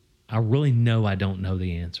I really know I don't know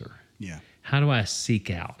the answer. Yeah. How do I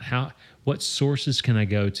seek out? What sources can I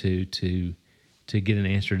go to get an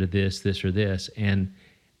answer to this, or this? And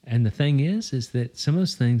the thing is that some of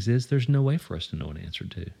those things there's no way for us to know an answer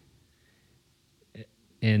to.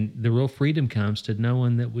 And the real freedom comes to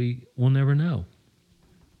knowing that we will never know.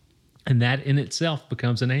 And that in itself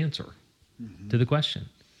becomes an answer to the question.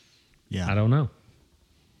 Yeah. I don't know.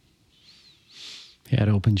 Yeah, it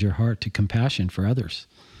opens your heart to compassion for others.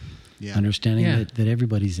 Yeah. Understanding Yeah. that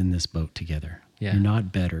everybody's in this boat together. Yeah. You're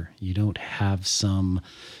not better. You don't have some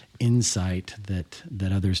insight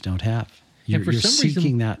that others don't have. You're for some reason-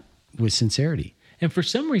 seeking that with sincerity. And for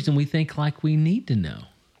some reason, we think like we need to know.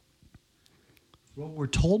 Well, we're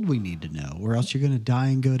told we need to know, or else you're going to die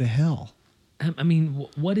and go to hell. I mean,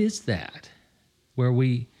 what is that? Where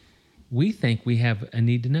we think we have a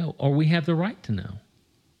need to know, or we have the right to know.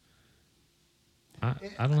 I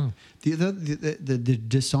don't know. The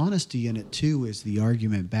dishonesty in it too is the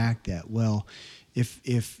argument back that, well,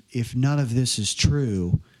 if none of this is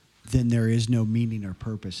true, then there is no meaning or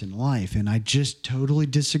purpose in life. And I just totally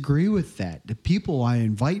disagree with that. I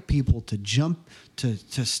invite people to jump, to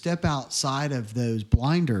step outside of those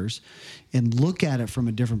blinders and look at it from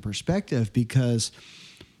a different perspective, because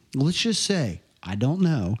let's just say, I don't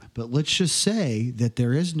know, but let's just say that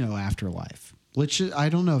there is no afterlife. I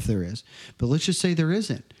don't know if there is, but let's just say there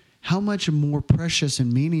isn't. How much more precious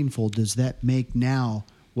and meaningful does that make now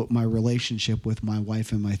what my relationship with my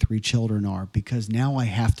wife and my 3 children are? Because now I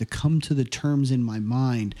have to come to the terms in my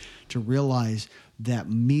mind to realize that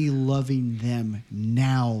me loving them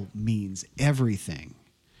now means everything.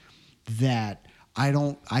 That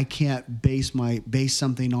I can't base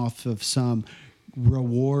something off of some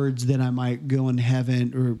rewards that I might go in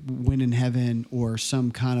heaven or win in heaven, or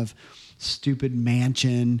some kind of stupid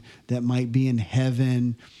mansion that might be in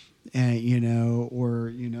heaven,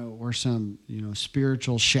 or some,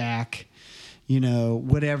 spiritual shack,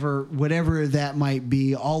 whatever that might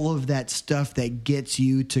be, all of that stuff that gets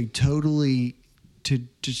you to totally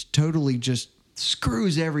just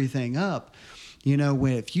screws everything up. You know,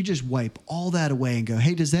 if you just wipe all that away and go,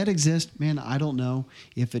 hey, does that exist? Man, I don't know.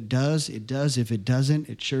 If it does, it does. If it doesn't,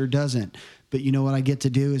 it sure doesn't. But you know what I get to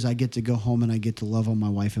do is I get to go home and I get to love on my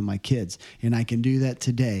wife and my kids. And I can do that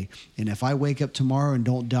today. And if I wake up tomorrow and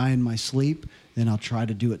don't die in my sleep, then I'll try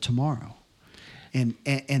to do it tomorrow. And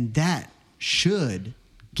that should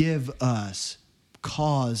give us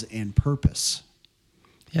cause and purpose.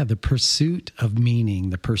 Yeah, the pursuit of meaning,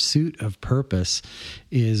 the pursuit of purpose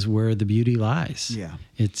is where the beauty lies. Yeah.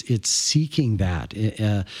 It's seeking that.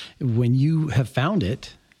 When you have found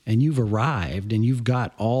it and you've arrived and you've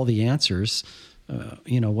got all the answers,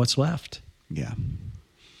 what's left? Yeah.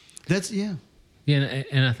 Yeah,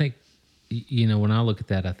 and I think, when I look at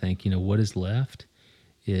that, I think, what is left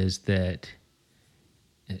is that,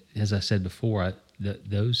 as I said before,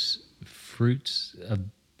 those fruits of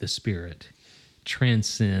the Spirit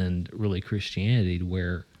transcend really Christianity, to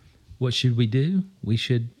where what should we do? We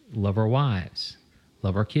should love our wives,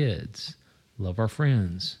 love our kids, love our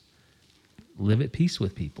friends, live at peace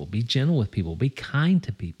with people, be gentle with people, be kind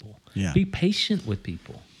to people, be patient with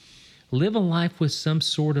people, live a life with some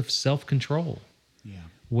sort of self-control,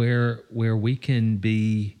 where we can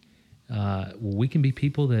be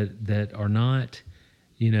people that are not,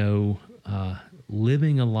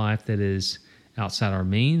 living a life that is outside our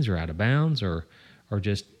means or out of bounds or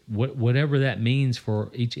just whatever that means for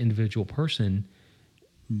each individual person.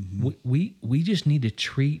 Mm-hmm. We just need to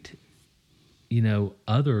treat,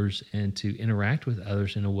 others and to interact with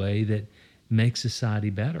others in a way that makes society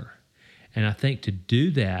better. And I think to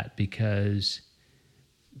do that because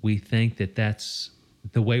we think that that's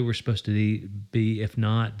the way we're supposed to be. If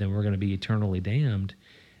not, then we're going to be eternally damned.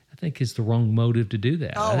 I think is the wrong motive to do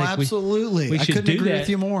that. Oh, absolutely. I couldn't agree with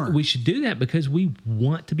you more. We should do that because we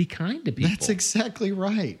want to be kind to people. That's exactly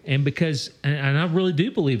right. And and I really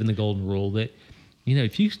do believe in the golden rule that,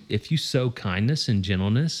 if you sow kindness and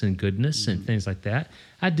gentleness and goodness and things like that,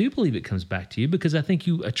 I do believe it comes back to you, because I think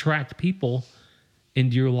you attract people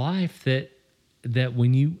into your life that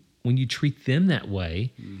when you treat them that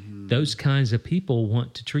way, those kinds of people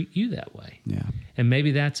want to treat you that way. Yeah. And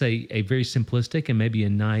maybe that's a very simplistic and maybe a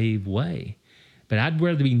naive way. But I'd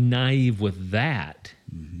rather be naive with that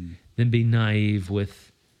than be naive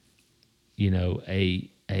with,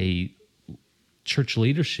 a church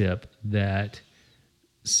leadership that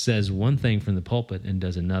says one thing from the pulpit and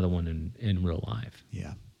does another one in real life.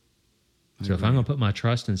 Yeah. So if I'm going to put my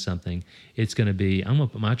trust in something, it's going to be, I'm going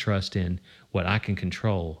to put my trust in what I can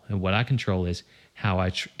control. And what I control is how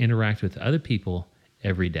I interact with other people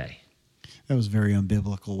every day. That was very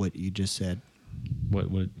unbiblical, what you just said.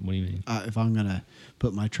 What do you mean? If I'm going to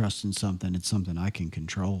put my trust in something, it's something I can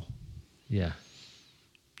control. Yeah. There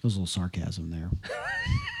was a little sarcasm there.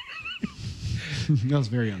 That was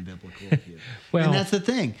very unbiblical of you. Well, and that's the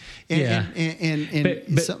thing.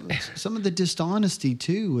 And some of the dishonesty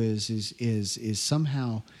too is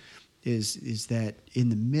somehow is that in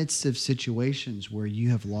the midst of situations where you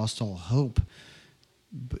have lost all hope,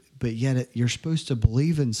 but yet you're supposed to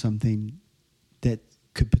believe in something that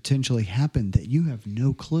could potentially happen that you have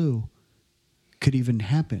no clue could even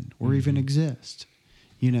happen or even exist,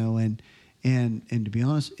 and to be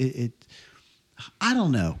honest, I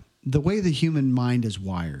don't know. The way the human mind is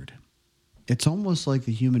wired, it's almost like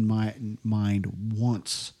the human mind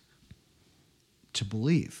wants to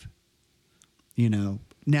believe.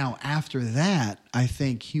 Now after that, I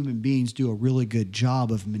think human beings do a really good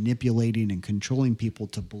job of manipulating and controlling people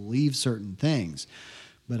to believe certain things.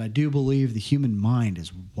 But I do believe the human mind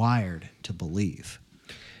is wired to believe.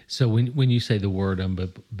 So when you say the word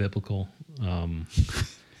unbiblical,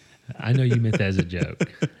 I know you meant that as a joke.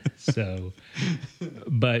 So,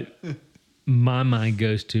 but my mind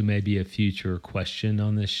goes to maybe a future question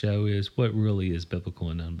on this show is what really is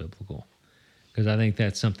biblical and unbiblical? Because I think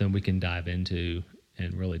that's something we can dive into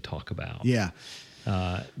and really talk about. Yeah.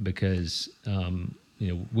 Because,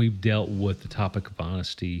 we've dealt with the topic of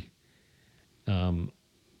honesty, I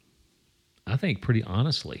think pretty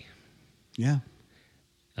honestly. Yeah.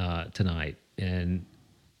 Tonight. And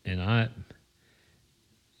I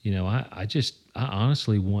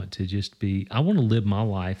honestly want to just I want to live my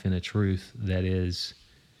life in a truth that is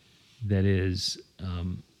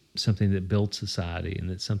something that builds society, and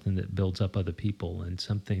that's something that builds up other people, and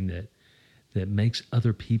something that makes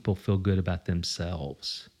other people feel good about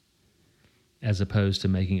themselves, as opposed to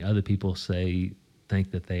making other people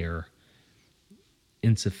think that they are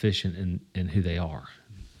insufficient in who they are,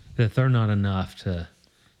 that they're not enough to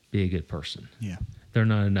be a good person. Yeah. They're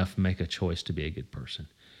not enough to make a choice to be a good person.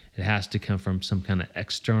 It has to come from some kind of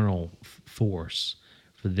external force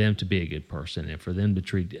for them to be a good person and for them to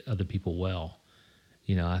treat other people well.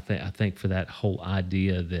 I think for that whole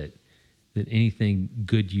idea that anything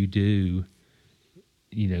good you do,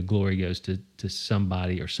 glory goes to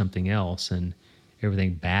somebody or something else, and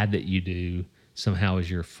everything bad that you do somehow is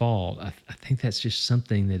your fault. I think that's just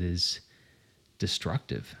something that is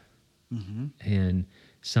destructive, and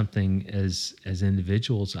something as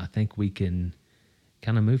individuals, I think we can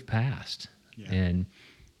kind of move past. Yeah.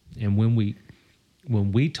 And when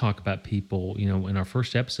we talk about people, in our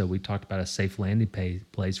first episode, we talked about a safe landing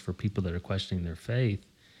place for people that are questioning their faith.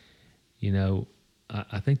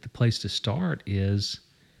 I think the place to start is,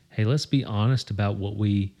 hey, let's be honest about what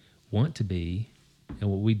we want to be and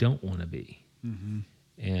what we don't want to be. Mm-hmm.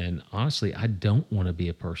 And honestly, I don't want to be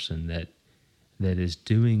a person that is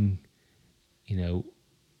doing,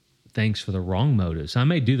 things for the wrong motives. I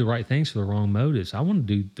may do the right things for the wrong motives. I want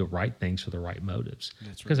to do the right things for the right motives. That's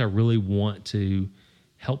right. Because I really want to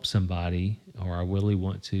help somebody, or I really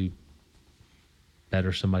want to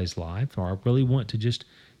better somebody's life, or I really want to just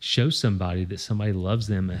show somebody that somebody loves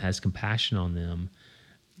them and has compassion on them,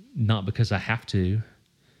 not because I have to,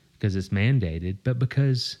 because it's mandated, but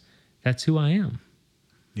because that's who I am.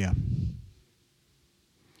 Yeah.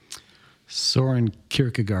 Soren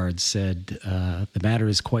Kierkegaard said, the matter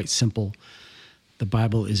is quite simple. The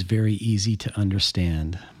Bible is very easy to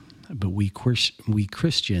understand, but we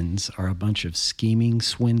Christians are a bunch of scheming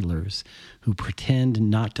swindlers who pretend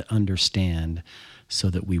not to understand so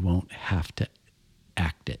that we won't have to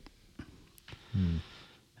act it.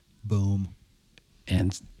 Boom.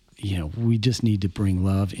 And, we just need to bring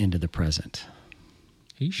love into the present.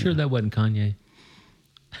 Are you sure that wasn't Kanye?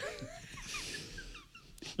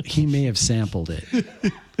 He may have sampled it.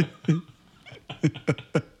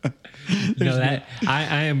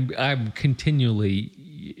 I'm continually,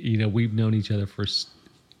 we've known each other for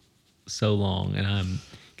so long, and I'm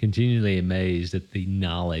continually amazed at the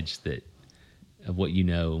knowledge of what you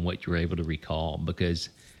know and what you're able to recall, because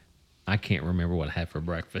I can't remember what I had for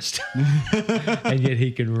breakfast. And yet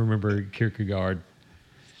he can remember Kierkegaard.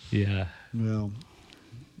 Yeah. Well,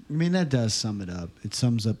 I mean, that does sum it up. It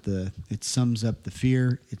sums up the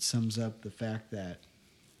fear. It sums up the fact that,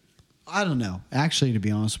 I don't know. Actually, to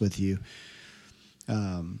be honest with you,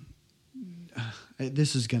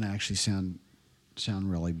 this is going to actually sound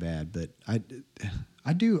really bad, but I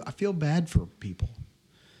feel bad for people.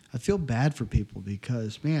 I feel bad for people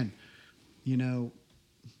because, man, the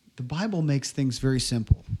Bible makes things very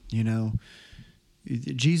simple.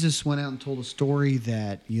 Jesus went out and told a story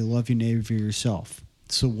that you love your neighbor for yourself.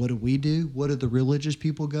 So what do? What do the religious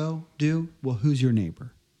people do? Well, who's your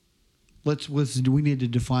neighbor? We need to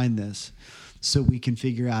define this so we can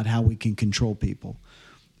figure out how we can control people.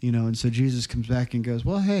 And so Jesus comes back and goes,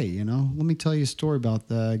 well, hey, let me tell you a story about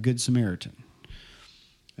the Good Samaritan.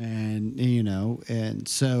 And, and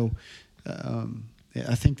so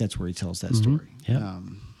I think that's where he tells that story. Yeah.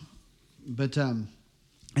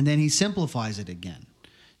 And then he simplifies it again.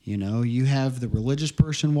 You have the religious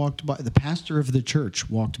person walked by, the pastor of the church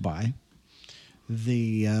walked by,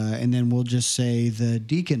 and then we'll just say the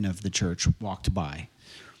deacon of the church walked by.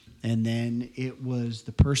 And then it was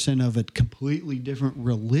the person of a completely different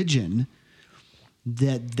religion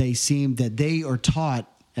that they are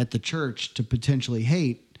taught at the church to potentially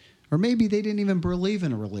hate, or maybe they didn't even believe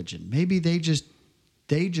in a religion. Maybe they just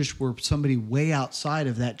were somebody way outside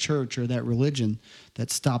of that church or that religion that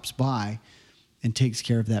stops by and takes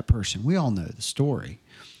care of that person. We all know the story.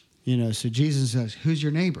 So Jesus says, who's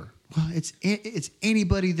your neighbor? Well, it's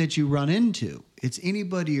anybody that you run into. It's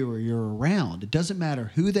anybody you're around. It doesn't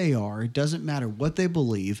matter who they are. It doesn't matter what they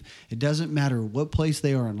believe. It doesn't matter what place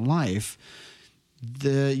they are in life.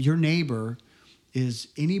 Your neighbor is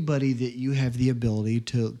anybody that you have the ability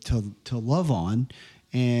to love on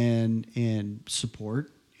and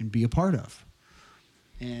support and be a part of.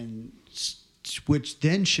 And which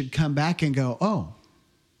then should come back and go, oh,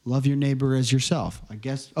 love your neighbor as yourself. I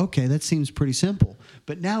guess, okay, that seems pretty simple.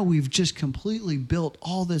 But now we've just completely built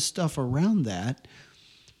all this stuff around that,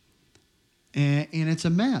 and it's a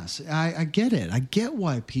mess. I get it. I get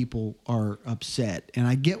why people are upset, and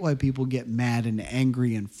I get why people get mad and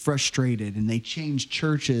angry and frustrated, and they change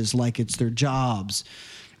churches like it's their jobs,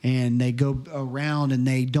 and they go around and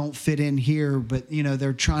they don't fit in here, but,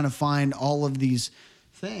 they're trying to find all of these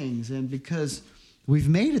things, and because we've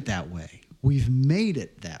made it that way. We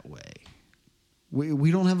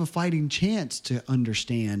don't have a fighting chance to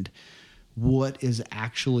understand what is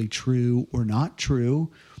actually true or not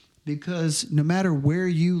true, because no matter where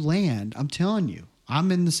you land, I'm telling you,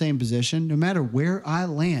 I'm in the same position. No matter where I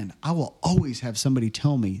land, I will always have somebody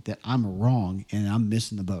tell me that I'm wrong and I'm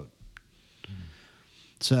missing the boat.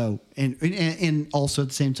 So, and also at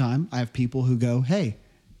the same time, I have people who go, hey,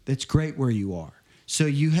 it's great where you are. So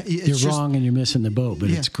You're wrong and you're missing the boat, but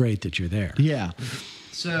Yeah. it's great that you're there. Yeah.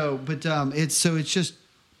 So, but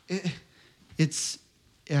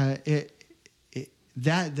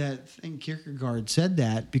that thing. Kierkegaard said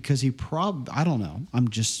that because he I don't know. I'm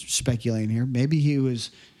just speculating here. Maybe he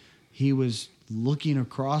was looking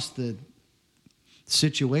across the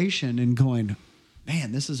situation and going,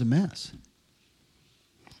 "Man, this is a mess."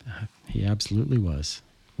 He absolutely was.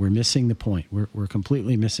 We're missing the point. We're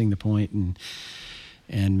completely missing the point,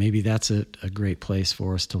 and maybe that's a great place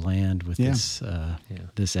for us to land with this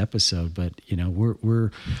episode. But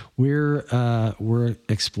we're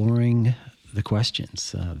exploring the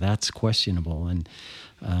questions. That's questionable, and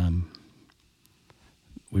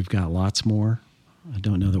we've got lots more. I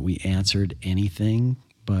don't know that we answered anything,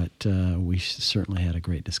 but we certainly had a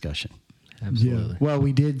great discussion. Absolutely. Well,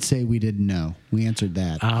 we did say we didn't know. We answered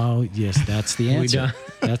that. Oh, yes, that's the answer.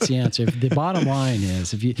 That's the answer. The bottom line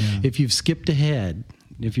is if you've skipped ahead,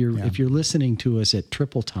 if you're listening to us at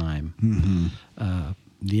triple time,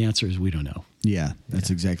 the answer is we don't know. Yeah, that's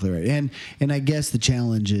exactly right. And I guess the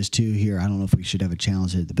challenge is too here. I don't know if we should have a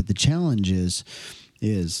challenge, but the challenge is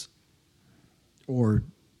or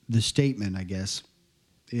the statement, I guess,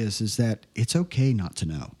 is that it's okay not to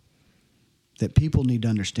know. That people need to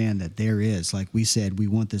understand that there is, like we said, we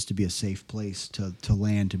want this to be a safe place to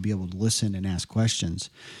land, to be able to listen and ask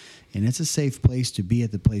questions. And it's a safe place to be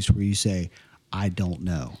at the place where you say, I don't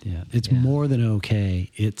know. Yeah, it's more than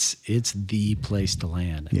okay. It's the place to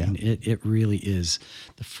land. I mean, it really is.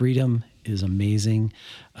 The freedom is amazing.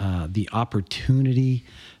 The opportunity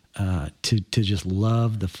to just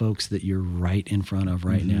love the folks that you're right in front of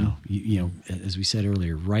right now. You know, as we said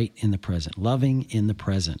earlier, right in the present, loving in the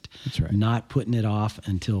present. That's right. Not putting it off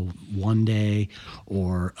until one day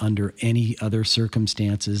or under any other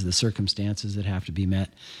circumstances, the circumstances that have to be met.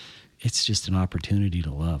 It's just an opportunity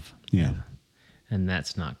to love. Yeah. And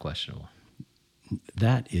that's not questionable.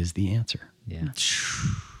 That is the answer. Yeah.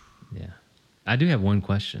 Yeah. I do have one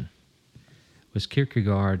question. Was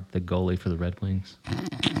Kierkegaard the goalie for the Red Wings?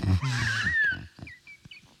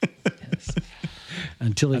 Yes.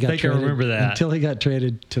 Until he I got think I traded, remember that. Until he got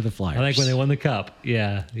traded to the Flyers. I think when they won the cup,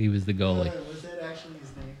 he was the goalie. Was that actually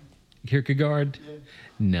his name? Kierkegaard? Yeah.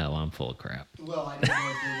 No, I'm full of crap. Well, I don't know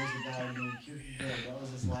if there was a guy named Kierkegaard. That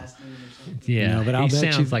was his last name or something. Yeah, No, but I'll he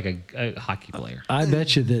bet sounds you- like a hockey player. I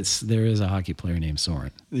bet you there is a hockey player named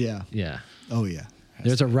Soren. Yeah. Yeah. Oh, yeah.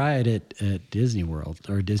 There's a ride at Disney World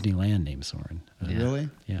or Disneyland named Soren. Yeah. Really?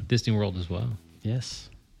 Yeah. Disney World as well. Yes.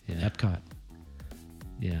 Yeah. Epcot.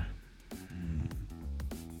 Yeah.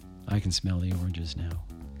 I can smell the oranges now.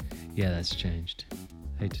 Yeah, that's changed.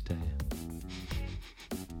 Hate to tell you.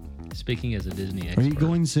 Speaking as a Disney expert. Are you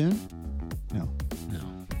going soon? No. No.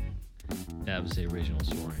 That was the original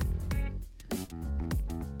Soaring.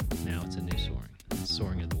 Now it's a new Soaring. It's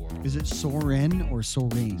Soaring of the World. Is it Soren or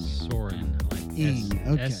Soaring? Soaring, like Ing,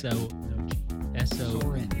 okay. S-O-A-R-I-N.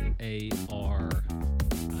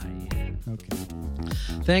 Okay.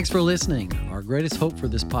 Thanks for listening. Our greatest hope for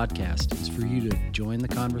this podcast is for you to join the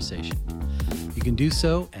conversation. You can do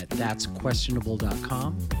so at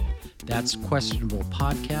that'squestionable.com, That's Questionable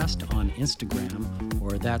Podcast on Instagram,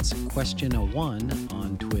 or That's Question01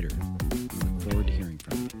 on Twitter. We look forward to hearing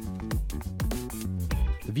from you.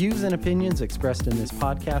 The views and opinions expressed in this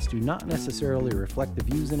podcast do not necessarily reflect the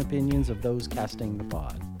views and opinions of those casting the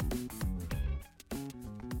pod.